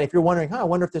have anybody, if you're wondering, I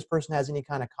wonder if this person has any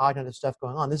kind of cognitive stuff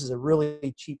going on, this is a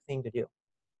really cheap thing to do.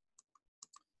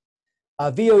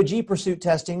 VOG pursuit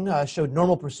testing showed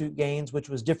normal pursuit gains, which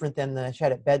was different than the she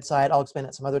had at bedside. I'll explain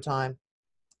that some other time.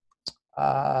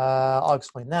 I'll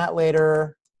explain that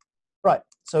later. Right,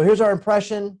 so here's our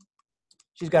impression.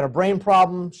 She's got a brain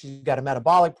problem. She's got a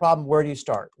metabolic problem. Where do you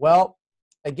start? Well,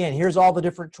 again, here's all the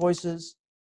different choices.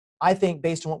 I think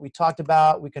based on what we talked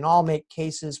about, we can all make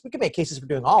cases. We can make cases for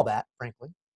doing all that, frankly,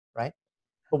 right?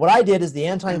 But what I did is the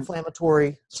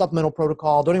anti-inflammatory supplemental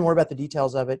protocol. Don't even worry about the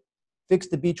details of it. Fix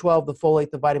the B12, the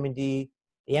folate, the vitamin D,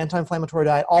 the anti-inflammatory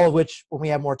diet, all of which, when we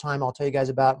have more time, I'll tell you guys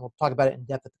about, and we'll talk about it in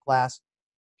depth at the class.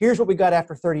 Here's what we got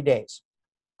after 30 days.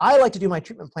 I like to do my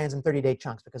treatment plans in 30-day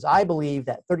chunks because I believe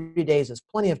that 30 days is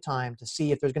plenty of time to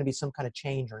see if there's going to be some kind of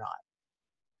change or not.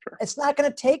 Sure. It's not going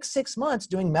to take 6 months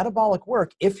doing metabolic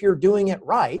work if you're doing it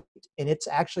right and it's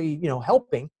actually,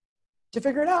 helping to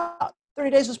figure it out. 30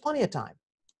 days is plenty of time.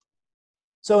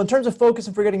 So in terms of focus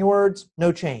and forgetting your words,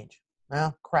 no change.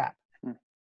 Well, crap.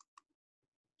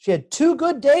 She had 2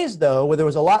 good days, though, where there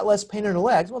was a lot less pain in her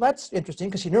legs. Well, that's interesting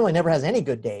because she normally never has any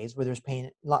good days where there's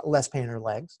a lot less pain in her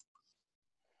legs.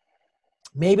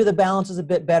 Maybe the balance is a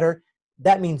bit better.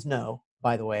 That means no,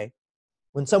 by the way.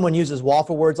 When someone uses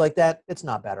waffle words like that, it's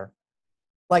not better.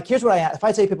 Like, here's what if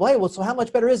I say to people, hey, well, so how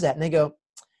much better is that? And they go,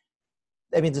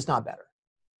 that means it's not better,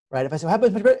 right? If I say, how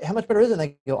much better is it? And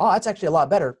they go, oh, that's actually a lot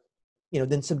better.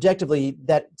 Then subjectively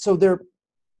so they're,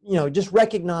 just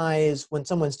recognize when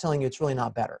someone's telling you it's really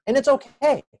not better. And it's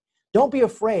okay. Don't be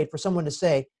afraid for someone to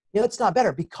say, it's not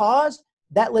better, because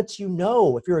that lets you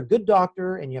know if you're a good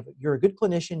doctor and you're a good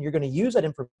clinician, you're going to use that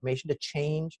information to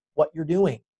change what you're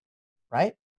doing,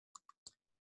 right?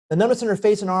 The numbness in her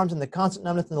face and arms and the constant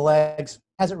numbness in the legs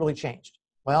hasn't really changed.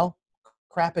 Well,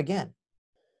 crap again.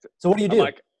 So what do you do?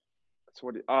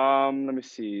 Let me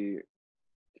see.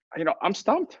 I'm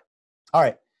stumped. All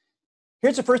right.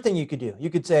 Here's the first thing you could do. You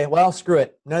could say, well, screw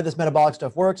it. None of this metabolic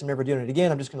stuff works. I'm never doing it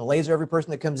again. I'm just going to laser every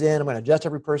person that comes in. I'm going to adjust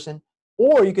every person.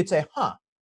 Or you could say,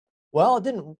 well,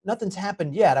 nothing's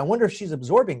happened yet. I wonder if she's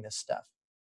absorbing this stuff,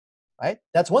 right?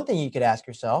 That's one thing you could ask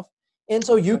yourself. And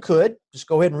so you could just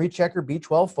go ahead and recheck her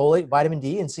B12, folate, vitamin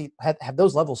D, and see, have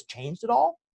those levels changed at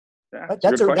all? Yeah, right?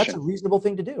 That's a reasonable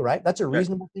thing to do, right? That's a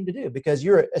reasonable thing to do because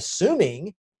you're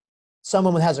assuming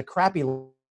someone who has a crappy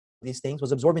these things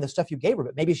was absorbing the stuff you gave her,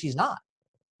 but maybe she's not,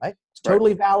 right? It's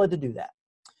totally valid to do that.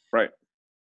 Right.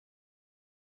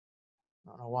 I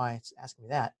don't know why it's asking me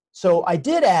that. So I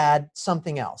did add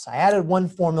something else. I added one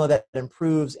formula that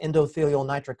improves endothelial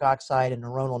nitric oxide and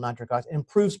neuronal nitric oxide. It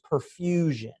improves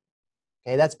perfusion.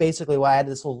 Okay, that's basically why I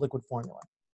added this little liquid formula.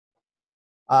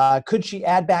 Could she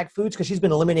add back foods? Because she's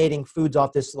been eliminating foods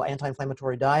off this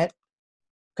anti-inflammatory diet.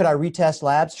 Could I retest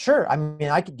labs? Sure. I mean,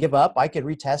 I could give up. I could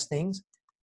retest things.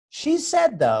 She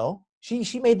said, though,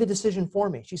 she made the decision for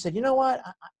me. She said, you know what?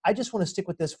 I just want to stick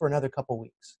with this for another couple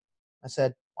weeks. I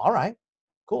said, all right,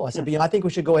 cool. I said, but I think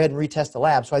we should go ahead and retest the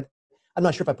labs. So I'm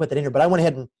not sure if I put that in here, but I went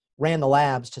ahead and ran the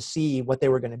labs to see what they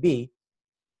were going to be.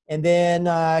 And then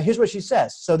here's what she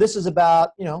says. So this is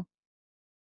about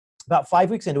 5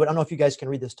 weeks into it. I don't know if you guys can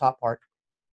read this top part.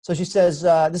 So she says,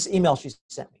 this email she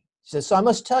sent me. She says, so I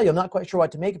must tell you, I'm not quite sure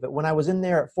what to make of it. When I was in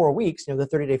there at 4 weeks, the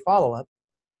 30-day follow-up,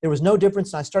 there was no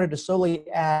difference. And I started to slowly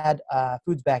add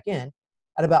foods back in.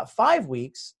 At about 5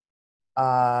 weeks,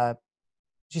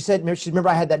 she said, remember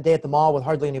I had that day at the mall with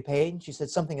hardly any pain? She said,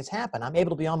 something has happened. I'm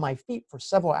able to be on my feet for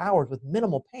several hours with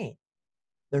minimal pain.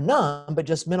 They're numb, but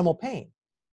just minimal pain.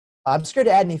 I'm scared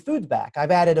to add any foods back.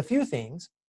 I've added a few things.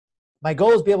 My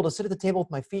goal is to be able to sit at the table with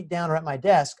my feet down or at my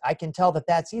desk. I can tell that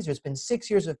that's easier. It's been 6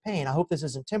 years of pain. I hope this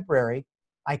isn't temporary.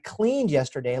 I cleaned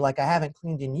yesterday like I haven't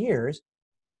cleaned in years.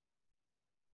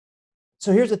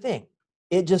 So here's the thing.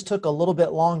 It just took a little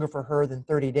bit longer for her than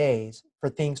 30 days for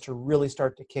things to really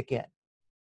start to kick in.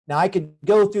 Now, I could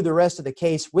go through the rest of the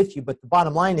case with you, but the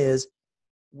bottom line is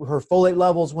her folate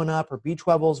levels went up, her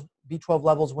B12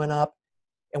 levels went up,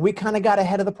 and we kind of got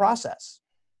ahead of the process,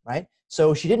 right?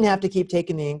 So she didn't have to keep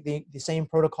taking the same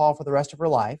protocol for the rest of her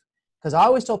life, because I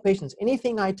always tell patients,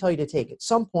 anything I tell you to take, at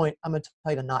some point, I'm going to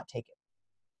tell you to not take it.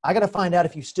 I got to find out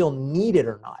if you still need it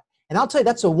or not. And I'll tell you,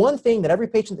 that's the one thing that every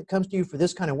patient that comes to you for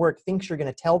this kind of work thinks you're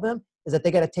going to tell them, is that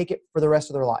they got to take it for the rest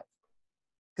of their life,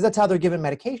 because that's how they're given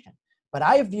medication. But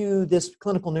I view this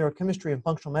clinical neurochemistry and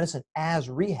functional medicine as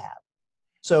rehab.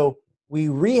 So we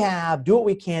rehab, do what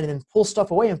we can, and then pull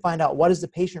stuff away and find out what does the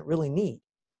patient really need.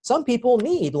 Some people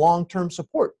need long-term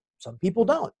support. Some people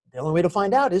don't. The only way to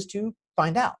find out is to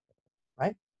find out,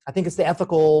 right? I think it's the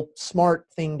ethical, smart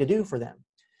thing to do for them.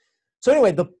 So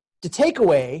anyway, the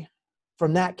takeaway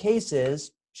from that case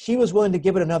is she was willing to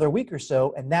give it another week or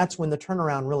so, and that's when the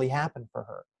turnaround really happened for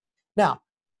her. Now,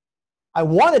 I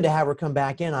wanted to have her come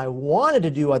back in. I wanted to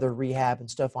do other rehab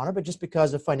and stuff on her, but just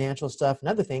because of financial stuff and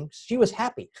other things, she was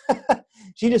happy.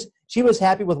 She was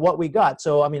happy with what we got.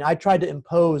 So, I mean, I tried to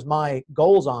impose my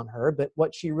goals on her, but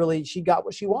she got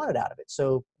what she wanted out of it.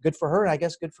 So good for her, and I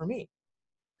guess good for me.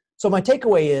 So my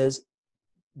takeaway is,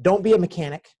 don't be a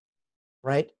mechanic,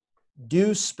 right?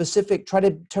 do specific, try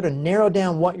to narrow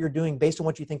down what you're doing based on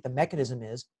what you think the mechanism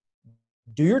is.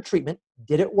 Do your treatment.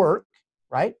 Did it work,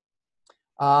 right?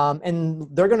 And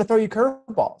they're going to throw you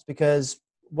curveballs, because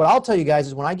what I'll tell you guys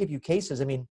is when I give you cases, I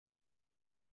mean,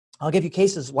 I'll give you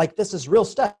cases like this is real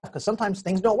stuff, because sometimes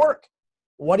things don't work.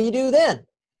 What do you do then,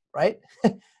 right?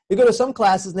 You go to some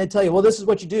classes and they tell you, well, this is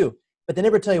what you do, but they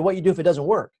never tell you what you do if it doesn't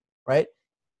work, right?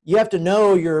 You have to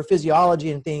know your physiology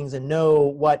and things and know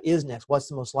what is next, what's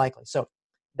the most likely. So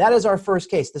that is our first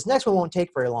case. This next one won't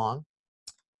take very long.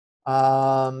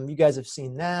 You guys have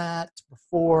seen that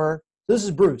before. This is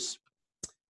Bruce.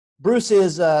 Bruce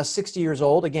is 60 years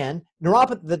old. Again,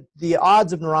 neuropathy, the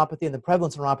odds of neuropathy and the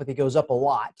prevalence of neuropathy goes up a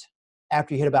lot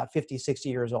after you hit about 50, 60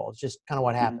 years old. It's just kind of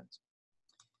what happens.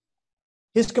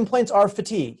 His complaints are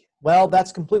fatigue. Well,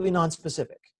 that's completely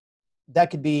nonspecific. That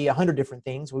could be 100 different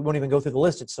things. We won't even go through the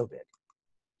list. It's so big.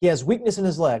 He has weakness in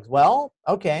his legs. Well,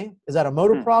 okay. Is that a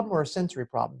motor problem or a sensory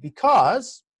problem?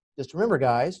 Because, just remember,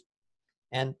 guys,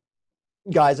 and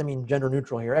guys, I mean gender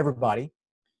neutral here, everybody,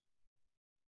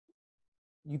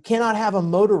 you cannot have a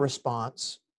motor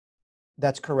response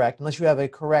that's correct unless you have a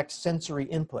correct sensory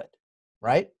input,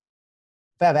 right?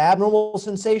 If I have abnormal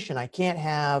sensation, I can't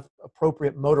have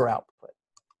appropriate motor output.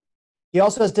 He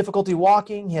also has difficulty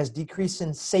walking. He has decreased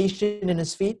sensation in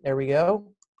his feet. There we go.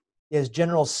 He has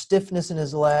general stiffness in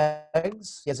his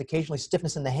legs. He has occasionally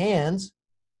stiffness in the hands.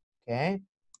 Okay.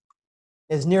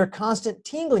 He has near constant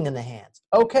tingling in the hands.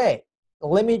 Okay.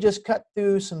 Let me just cut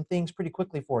through some things pretty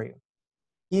quickly for you.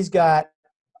 He's got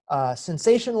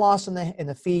sensation loss in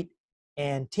the feet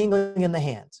and tingling in the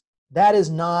hands. That is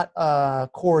not a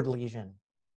cord lesion,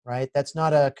 right? That's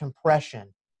not a compression.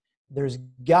 There's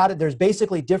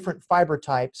basically different fiber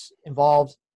types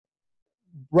involved,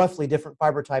 roughly different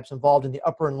fiber types involved in the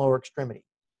upper and lower extremity.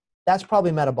 That's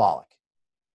probably metabolic,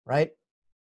 right?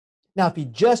 Now, if he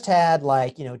just had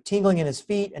tingling in his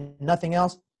feet and nothing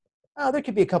else, there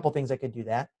could be a couple things that could do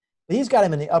that. But he's got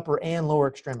him in the upper and lower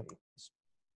extremities.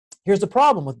 Here's the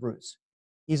problem with Bruce.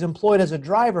 He's employed as a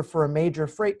driver for a major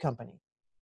freight company.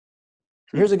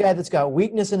 Here's a guy that's got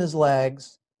weakness in his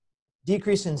legs,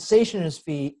 decreased sensation in his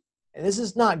feet, and this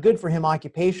is not good for him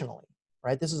occupationally,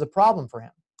 right? This is a problem for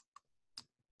him.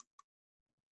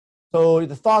 So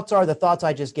the thoughts are the thoughts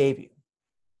I just gave you,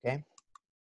 okay?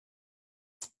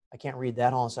 I can't read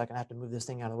that. Hold on a second. I have to move this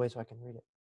thing out of the way so I can read it.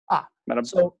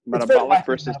 So metabolic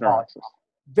versus neurosis.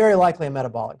 Very likely a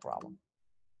metabolic problem.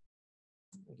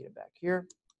 Let me get it back here.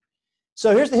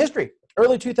 So here's the history.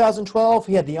 Early 2012,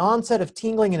 he had the onset of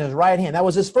tingling in his right hand. That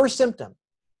was his first symptom,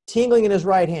 tingling in his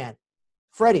right hand.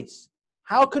 Freddy's,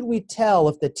 how could we tell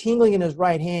if the tingling in his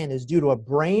right hand is due to a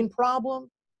brain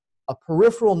problem, a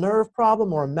peripheral nerve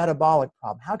problem, or a metabolic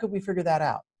problem? How could we figure that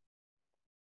out?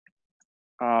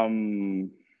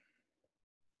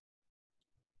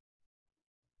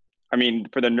 I mean,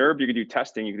 for the nerve, you could do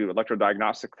testing. You could do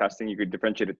electrodiagnostic testing. You could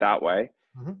differentiate it that way.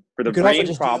 Mm-hmm. For the you could brain also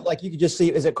just problem, you could just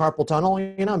see, is it carpal tunnel?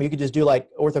 You know, you could just do like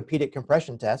orthopedic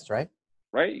compression tests, right?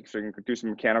 Right. So you can do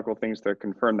some mechanical things to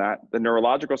confirm that. The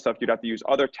neurological stuff, you'd have to use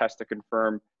other tests to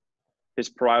confirm his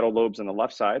parietal lobes on the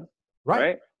left side.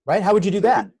 Right. How would you do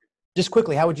that? Just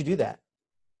quickly, how would you do that?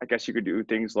 I guess you could do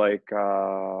things like,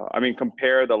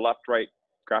 compare the left-right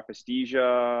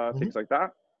graphesthesia, things like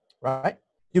that. Right.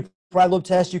 Do parietal lobe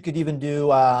test. You could even do,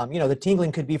 the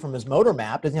tingling could be from his motor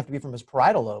map. Doesn't have to be from his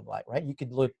parietal lobe, right? You could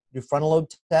do frontal lobe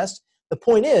test. The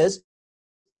point is,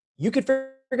 you could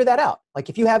figure that out. Like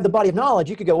if you have the body of knowledge,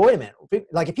 you could go, wait a minute.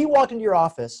 Like if he walked into your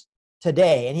office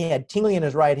today and he had tingling in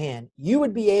his right hand, you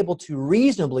would be able to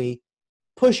reasonably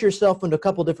push yourself into a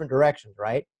couple different directions,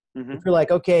 right? Mm-hmm. If you're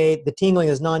like, okay, the tingling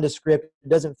is nondescript, it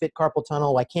doesn't fit carpal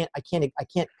tunnel, I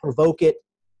can't provoke it,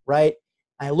 right?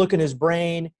 I look in his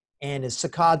brain and his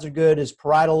saccades are good, his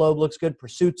parietal lobe looks good,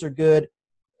 pursuits are good,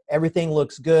 everything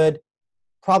looks good.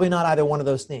 Probably not either one of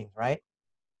those things, right?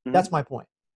 Mm-hmm. That's my point.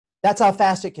 That's how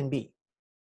fast it can be.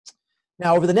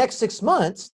 Now, over the next 6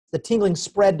 months, the tingling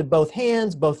spread to both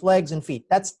hands, both legs, and feet.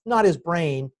 That's not his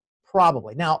brain,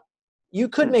 probably. Now, you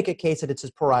could make a case that it's his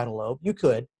parietal lobe. You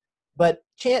could. But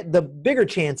the bigger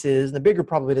chance is, the bigger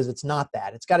probability is it's not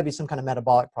that. It's got to be some kind of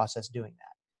metabolic process doing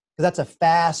that. Because that's a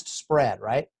fast spread,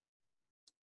 right?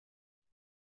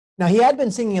 Now, he had been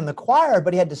singing in the choir,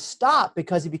 but he had to stop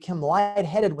because he became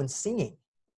lightheaded when singing.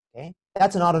 Okay?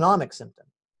 That's an autonomic symptom.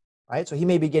 Right? So he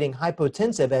may be getting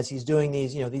hypotensive as he's doing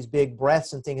these, these big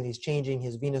breaths and thinking he's changing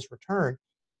his venous return.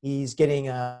 He's getting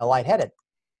lightheaded.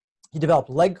 He developed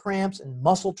leg cramps and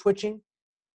muscle twitching.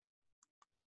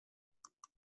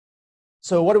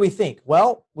 So what do we think?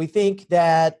 Well, we think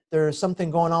that there's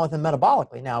something going on with him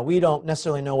metabolically. Now, we don't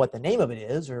necessarily know what the name of it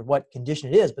is or what condition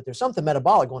it is, but there's something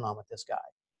metabolic going on with this guy.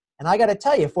 And I got to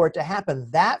tell you, for it to happen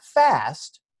that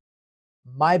fast,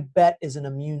 my bet is an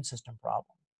immune system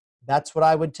problem. That's what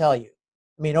I would tell you.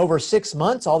 I mean, over 6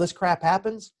 months, all this crap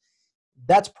happens.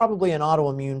 That's probably an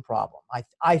autoimmune problem,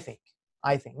 I think.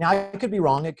 Now, I could be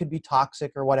wrong. It could be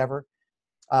toxic or whatever.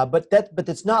 But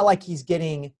it's not like he's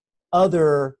getting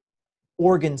other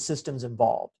organ systems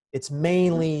involved. It's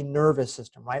mainly nervous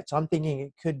system, right? So I'm thinking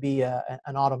it could be an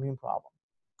autoimmune problem.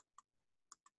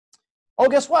 Oh,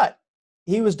 guess what?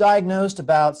 He was diagnosed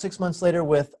about 6 months later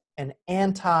with an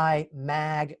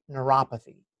anti-MAG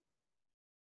neuropathy.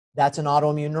 That's an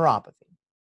autoimmune neuropathy.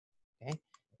 Okay.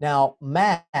 Now,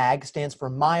 MAG stands for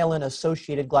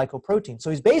myelin-associated glycoprotein. So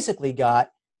he's basically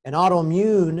got an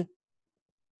autoimmune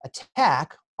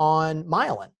attack on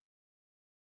myelin,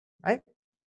 right?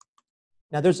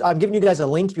 Now, I'm giving you guys a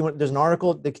link if you want. There's an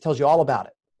article that tells you all about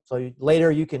it. So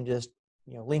later you can just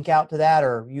link out to that,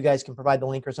 or you guys can provide the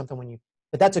link or something when you.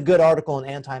 But that's a good article on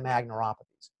anti-MAG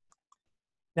neuropathies.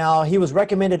 Now, he was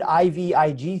recommended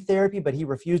IVIG therapy, but he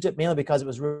refused it mainly because it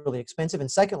was really expensive.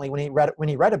 And secondly, when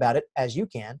he read about it, as you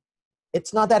can,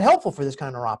 it's not that helpful for this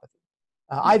kind of neuropathy.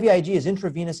 IVIG is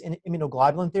intravenous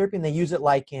immunoglobulin therapy, and they use it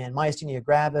like in myasthenia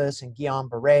gravis and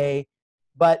Guillain-Barré.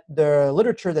 But the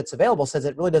literature that's available says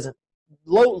it really doesn't,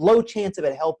 low chance of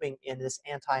it helping in this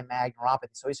anti-MAG neuropathy.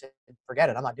 So he said, forget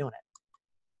it, I'm not doing it.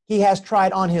 He has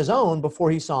tried on his own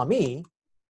before he saw me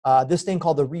this thing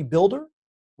called the Rebuilder,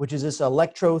 which is this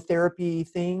electrotherapy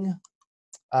thing.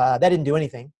 That didn't do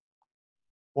anything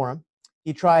for him.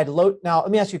 He tried now,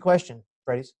 let me ask you a question,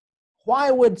 Freddy's.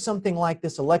 Why would something like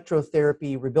this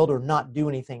electrotherapy Rebuilder not do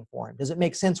anything for him? Does it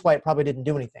make sense why it probably didn't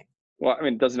do anything? Well, I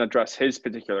mean, it doesn't address his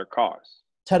particular cause.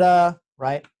 Ta-da,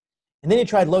 right? And then he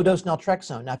tried low-dose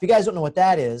naltrexone. Now, if you guys don't know what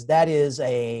that is there's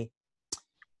a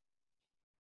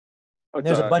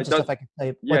bunch of stuff I can tell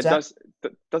you.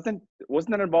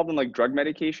 Wasn't that involved in like drug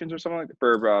medications or something like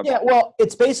that? Yeah, well,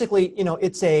 it's basically,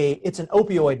 it's an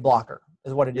opioid blocker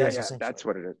is what it is. Yeah, that's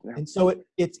what it is. Yeah. And so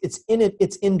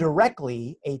it's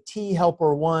indirectly a T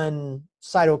helper 1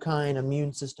 cytokine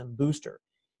immune system booster.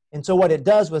 And so what it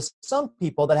does with some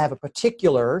people that have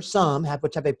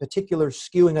which have a particular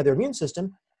skewing of their immune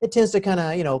system, it tends to kind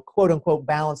of, quote unquote,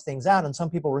 balance things out. And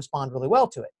some people respond really well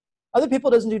to it. Other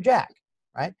people it doesn't do jack,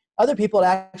 right? Other people it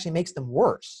actually makes them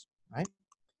worse, right?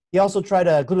 He also tried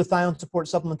a glutathione support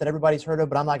supplement that everybody's heard of,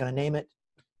 but I'm not going to name it.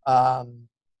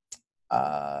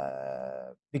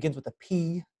 Begins with a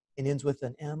P and ends with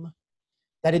an M.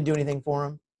 That didn't do anything for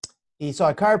him. He saw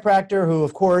a chiropractor who,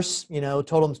 of course,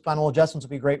 told him spinal adjustments would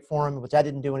be great for him, but that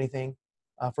didn't do anything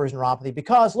for his neuropathy.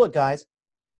 Because, look, guys,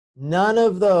 none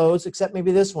of those, except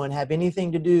maybe this one, have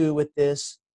anything to do with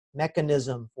this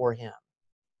mechanism for him,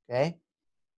 okay?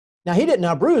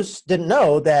 Now, Bruce didn't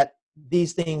know that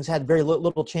these things had very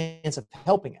little chance of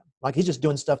helping him. Like, he's just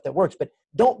doing stuff that works. But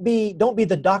don't be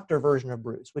the doctor version of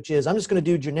Bruce, which is I'm just going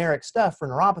to do generic stuff for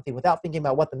neuropathy without thinking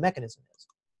about what the mechanism is.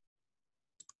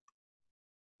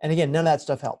 And again, none of that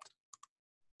stuff helped.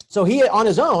 So he, on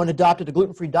his own, adopted a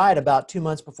gluten-free diet about 2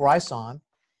 months before I saw him.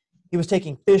 He was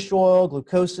taking fish oil,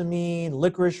 glucosamine,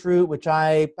 licorice root, which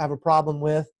I have a problem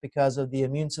with because of the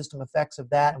immune system effects of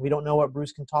that, and we don't know what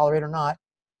Bruce can tolerate or not.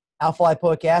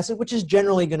 Alpha-lipoic acid, which is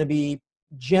generally going to be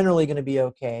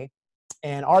okay,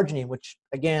 and arginine, which,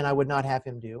 again, I would not have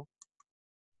him do.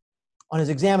 On his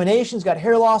examinations, got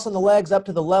hair loss on the legs up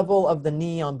to the level of the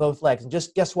knee on both legs. And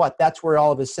just guess what? That's where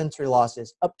all of his sensory loss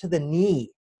is, up to the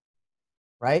knee,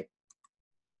 right?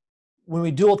 When we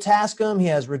dual task him, he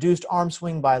has reduced arm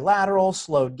swing bilateral,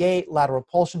 slowed gait, lateral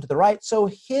pulsion to the right.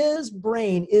 So his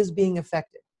brain is being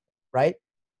affected, right?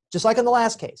 Just like in the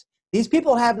last case. These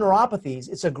people have neuropathies.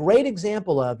 It's a great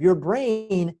example of your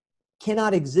brain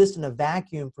cannot exist in a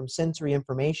vacuum from sensory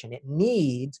information. It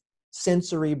needs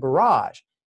sensory barrage.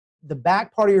 The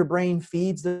back part of your brain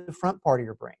feeds the front part of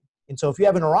your brain. And so if you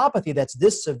have a neuropathy that's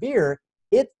this severe,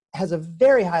 it has a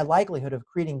very high likelihood of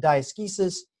creating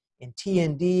diaskesis and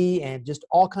TND and just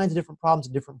all kinds of different problems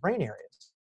in different brain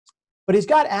areas. But he's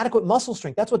got adequate muscle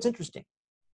strength. That's what's interesting.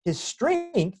 His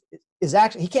strength is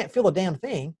actually, he can't feel a damn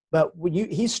thing, but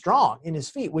he's strong in his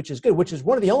feet, which is good, which is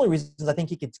one of the only reasons I think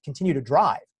he could continue to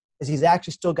drive, is he's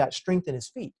actually still got strength in his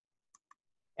feet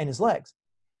and his legs.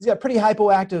 He's got pretty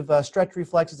hypoactive stretch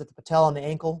reflexes at the patella and the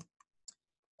ankle.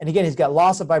 And again, he's got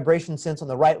loss of vibration sense on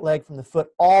the right leg from the foot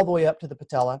all the way up to the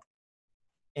patella.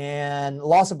 And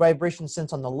loss of vibration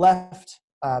sense on the left,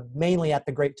 mainly at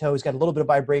the great toe. He's got a little bit of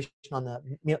vibration on the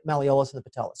malleolus and the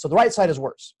patella. So the right side is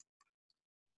worse.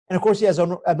 And of course, he has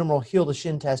abnormal heel to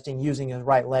shin testing using his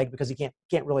right leg because he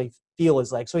can't really feel his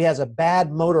leg. So he has a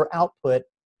bad motor output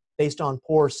based on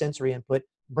poor sensory input.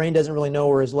 Brain doesn't really know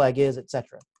where his leg is,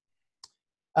 etc.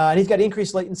 And he's got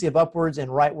increased latency of upwards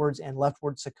and rightwards and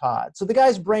leftward saccades. So the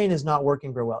guy's brain is not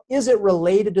working very well. Is it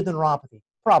related to the neuropathy?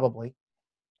 Probably.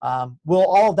 Will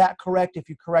all of that correct if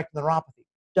you correct the neuropathy?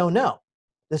 Don't know.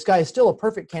 This guy is still a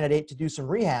perfect candidate to do some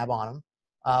rehab on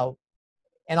him.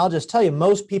 And I'll just tell you,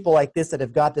 most people like this that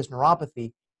have got this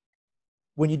neuropathy,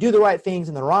 when you do the right things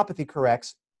and the neuropathy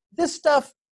corrects, this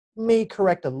stuff may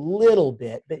correct a little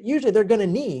bit, but usually they're going to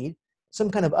need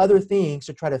some kind of other things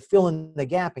to try to fill in the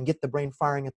gap and get the brain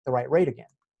firing at the right rate again.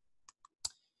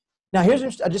 Now,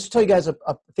 I'll just tell you guys a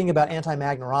thing about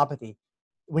anti-MAG neuropathy.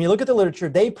 When you look at the literature,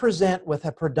 they present with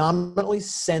a predominantly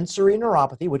sensory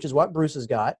neuropathy, which is what Bruce has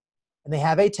got, and they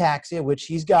have ataxia, which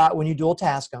he's got when you dual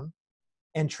task him,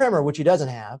 and tremor, which he doesn't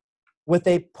have, with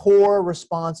a poor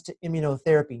response to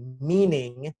immunotherapy,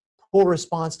 meaning poor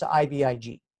response to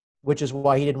IVIG, which is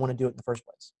why he didn't want to do it in the first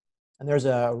place. And there's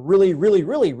a really, really,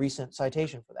 really recent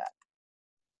citation for that.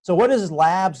 So what does his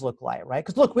labs look like, right?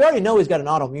 Because look, we already know he's got an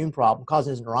autoimmune problem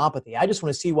causing his neuropathy. I just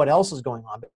want to see what else is going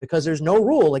on because there's no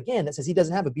rule, again, that says he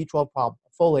doesn't have a B12 problem,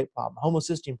 a folate problem, a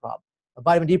homocysteine problem, a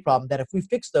vitamin D problem, that if we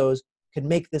fix those, could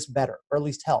make this better or at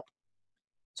least help.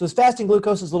 So his fasting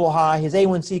glucose is a little high. His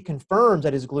A1C confirms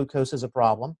that his glucose is a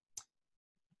problem.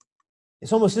 His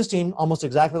homocysteine, almost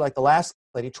exactly like the last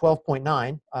lady,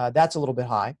 12.9. That's a little bit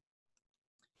high.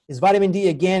 His vitamin D,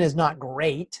 again, is not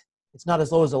great. It's not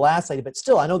as low as the last lady, but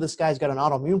still, I know this guy's got an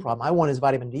autoimmune problem. I want his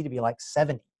vitamin D to be like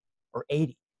 70 or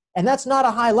 80. And that's not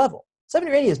a high level.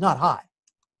 70 or 80 is not high.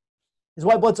 His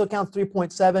white blood cell count's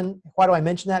 3.7. Why do I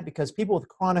mention that? Because people with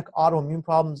chronic autoimmune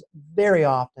problems very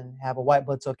often have a white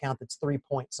blood cell count that's 3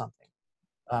 point something.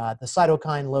 The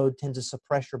cytokine load tends to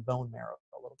suppress your bone marrow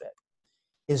a little bit.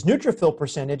 His neutrophil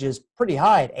percentage is pretty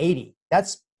high at 80.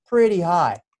 That's pretty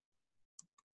high.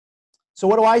 So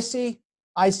what do I see?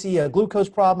 I see a glucose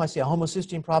problem, I see a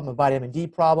homocysteine problem, a vitamin D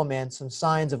problem, and some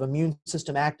signs of immune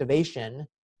system activation,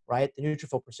 right? The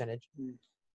neutrophil percentage.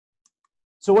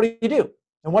 So what do you do?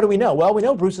 And what do we know? Well, we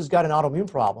know Bruce has got an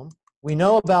autoimmune problem. We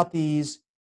know about these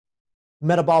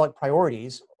metabolic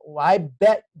priorities. I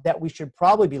bet that we should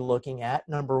probably be looking at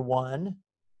number 1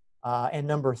 and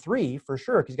number 3 for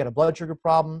sure, because he's got a blood sugar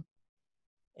problem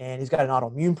and he's got an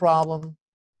autoimmune problem.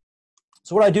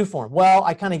 So what do I do for him? Well,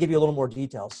 I kind of give you a little more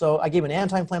detail. So I gave an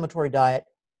anti-inflammatory diet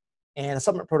and a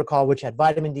supplement protocol which had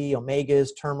vitamin D, omegas,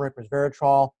 turmeric,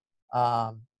 resveratrol,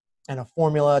 and a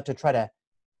formula to try to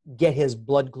get his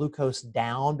blood glucose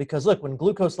down. Because look, when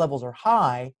glucose levels are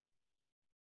high,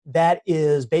 that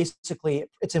is basically,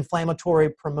 it's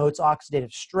inflammatory, promotes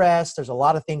oxidative stress. There's a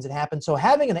lot of things that happen. So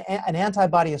having an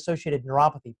antibody-associated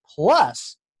neuropathy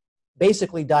plus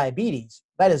basically diabetes,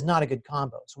 that is not a good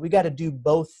combo. So we got to do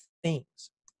both things.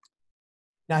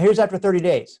 Now here's after 30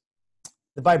 days.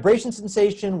 The vibration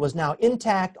sensation was now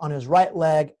intact on his right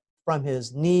leg from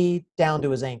his knee down to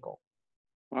his ankle.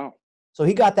 Wow. So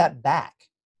he got that back.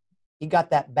 He got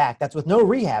that back. That's with no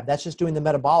rehab. That's just doing the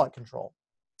metabolic control.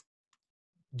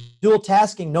 Dual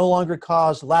tasking no longer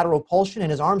caused lateral pulsion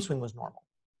and his arm swing was normal.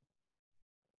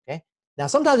 Okay. Now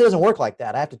sometimes it doesn't work like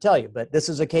that, I have to tell you, but this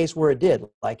is a case where it did.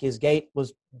 Like his gait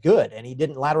was good and he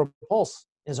didn't lateral pulse.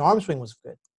 His arm swing was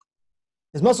good.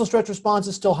 His muscle stretch response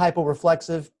is still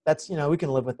hyporeflexive. That's, we can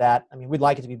live with that. I mean, we'd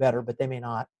like it to be better, but they may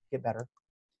not get better.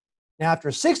 Now,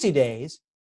 after 60 days,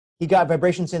 he got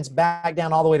vibration sense back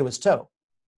down all the way to his toe.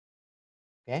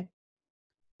 Okay?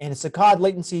 And his saccade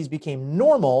latencies became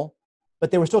normal,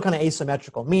 but they were still kind of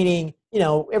asymmetrical, meaning,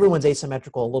 everyone's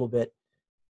asymmetrical a little bit.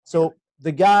 So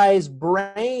the guy's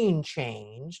brain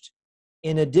changed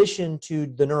in addition to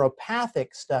the neuropathic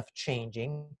stuff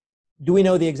changing. Do we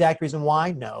know the exact reason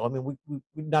why? No. I mean, we're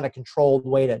not a controlled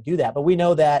way to do that, but we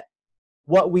know that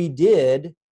what we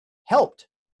did helped,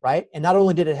 right? And not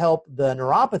only did it help the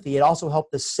neuropathy, it also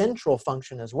helped the central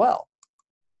function as well.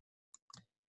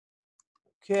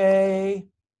 Okay.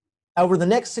 Over the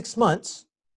next 6 months,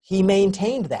 he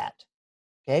maintained that.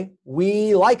 Okay.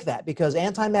 We like that because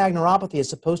anti-MAG neuropathy is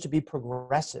supposed to be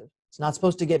progressive. It's not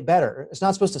supposed to get better. It's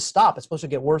not supposed to stop. It's supposed to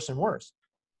get worse and worse.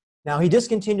 Now, he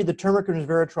discontinued the turmeric and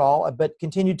resveratrol, but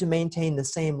continued to maintain the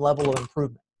same level of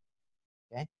improvement.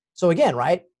 Okay? So again,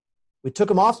 right, we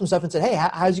took him off some stuff and said, hey,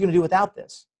 how's he going to do without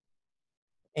this?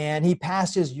 And he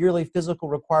passed his yearly physical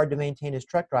required to maintain his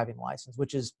truck driving license,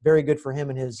 which is very good for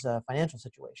him and his financial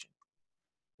situation.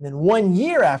 And then 1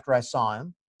 year after I saw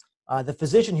him, the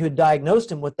physician who had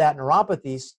diagnosed him with that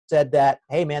neuropathy said that,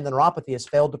 hey, man, the neuropathy has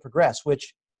failed to progress,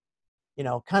 which you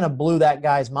know, kind of blew that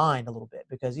guy's mind a little bit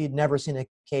because he'd never seen a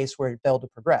case where it failed to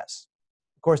progress.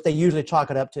 Of course, they usually chalk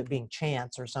it up to it being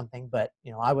chance or something, but,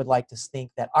 you know, I would like to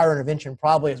think that our intervention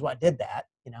probably is what did that,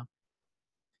 you know.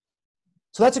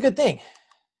 So that's a good thing.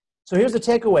 So here's the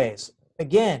takeaways.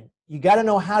 Again, you got to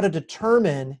know how to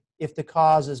determine if the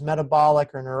cause is metabolic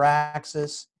or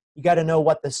neuraxis. You got to know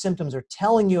what the symptoms are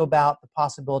telling you about the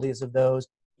possibilities of those.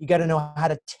 You got to know how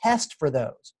to test for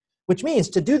those, which means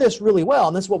to do this really well,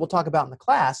 and this is what we'll talk about in the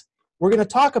class, we're going to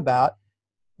talk about,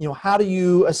 you know, how do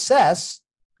you assess,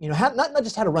 you know, not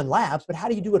just how to run labs, but how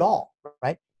do you do it all,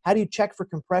 right? How do you check for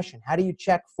compression? How do you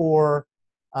check for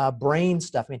brain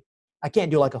stuff? I mean, I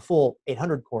can't do like a full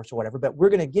 800 course or whatever, but we're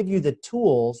going to give you the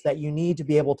tools that you need to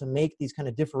be able to make these kind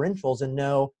of differentials and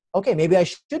know, okay, maybe I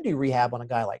should do rehab on a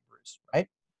guy like Bruce, right?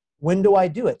 When do I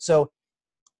do it? So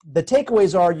the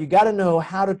takeaways are you got to know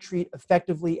how to treat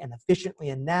effectively and efficiently,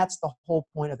 and that's the whole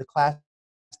point of the class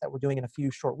that we're doing in a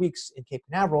few short weeks in Cape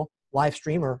Canaveral, live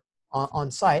stream or on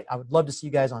site. I would love to see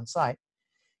you guys on site.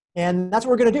 And that's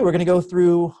what we're going to do. We're going to go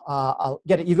through,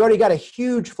 you've already got a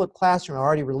huge flipped classroom I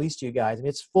already released to you guys, and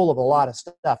it's full of a lot of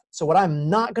stuff. So what I'm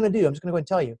not going to do, I'm just going to go ahead and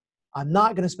tell you, I'm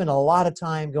not going to spend a lot of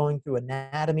time going through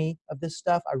anatomy of this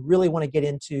stuff. I really want to get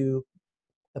into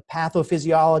the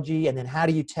pathophysiology and then how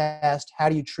do you test, how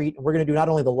do you treat, and we're going to do not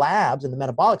only the labs and the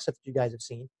metabolic stuff that you guys have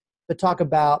seen, but talk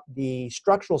about the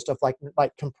structural stuff like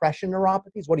compression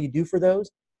neuropathies. What do you do for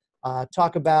those?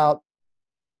 Talk about,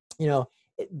 you know,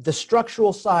 the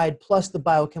structural side plus the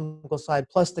biochemical side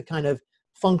plus the kind of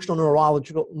functional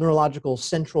neurological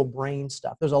central brain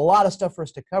stuff. There's a lot of stuff for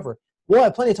us to cover. We'll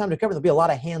have plenty of time to cover. There'll be a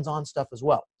lot of hands-on stuff as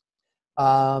well.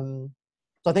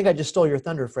 So I think I just stole your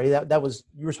thunder, Freddie. That was,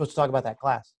 you were supposed to talk about that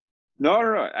class. No.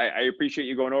 I appreciate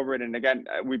you going over it. And again,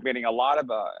 we're getting a lot of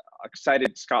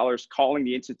excited scholars calling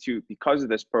the Institute because of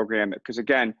this program. Because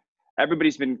again,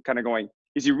 everybody's been kind of going,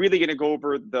 is he really going to go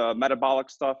over the metabolic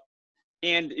stuff?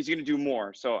 And is he going to do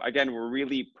more? So again, we're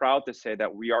really proud to say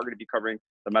that we are going to be covering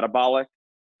the metabolic,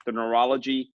 the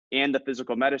neurology, and the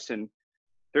physical medicine.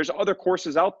 There's other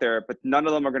courses out there, but none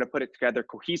of them are going to put it together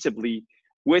cohesively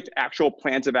with actual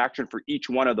plans of action for each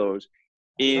one of those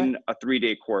in a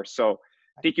 3-day course. So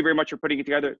thank you very much for putting it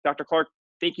together. Dr. Clark,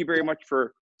 thank you very much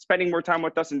for spending more time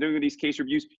with us and doing these case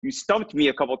reviews. You stumped me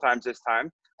a couple times this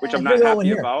time, which I'm not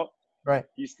happy about. Right.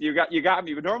 You got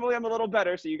me, but normally I'm a little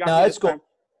better, so you got me this this cool. time.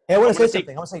 Hey, I want to say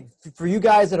something. I want to say for you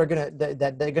guys that are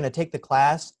gonna take the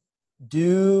class,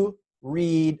 do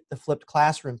read the flipped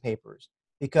classroom papers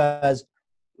because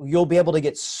you'll be able to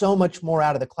get so much more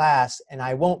out of the class, and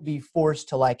I won't be forced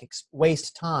to like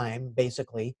waste time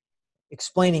basically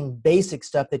explaining basic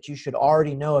stuff that you should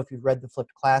already know if you've read the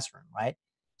flipped classroom, right?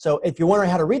 So if you're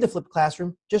wondering how to read the flipped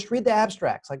classroom, just read the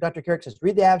abstracts. Like Dr. Carrick says,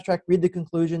 read the abstract, read the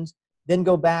conclusions, then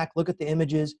go back, look at the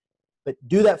images, but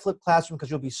do that flipped classroom because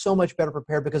you'll be so much better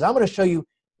prepared because I'm going to show you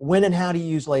when and how to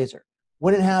use laser,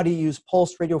 when and how to use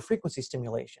pulse radio frequency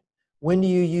stimulation, when do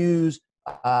you use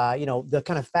you know, the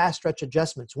kind of fast stretch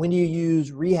adjustments, when do you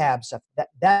use rehab stuff.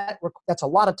 That's a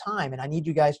lot of time, and I need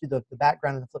you guys to do the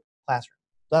background in the flipped classroom.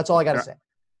 So that's all I got to say.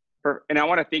 And I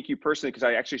want to thank you personally because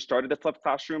I actually started the flipped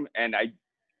classroom, and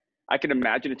I can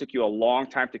imagine it took you a long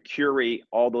time to curate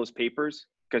all those papers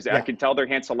because I can tell they're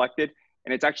hand selected,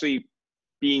 and it's actually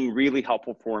being really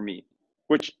helpful for me,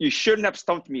 which you shouldn't have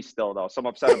stumped me still though. So I'm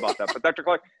upset about that. But Dr.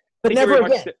 Clark, but never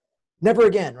again. Never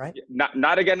again, right?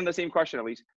 Not again in the same question, at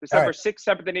least. December 6th,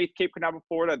 7th, and 8th, Cape Canaveral,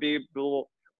 Florida. Be able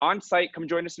on site, come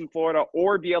join us in Florida,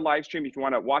 or via live stream if you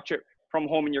want to watch it from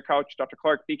home in your couch. Dr.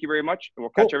 Clark, thank you very much, and we'll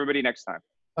catch everybody next time.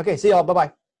 Okay, see y'all.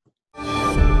 Bye-bye.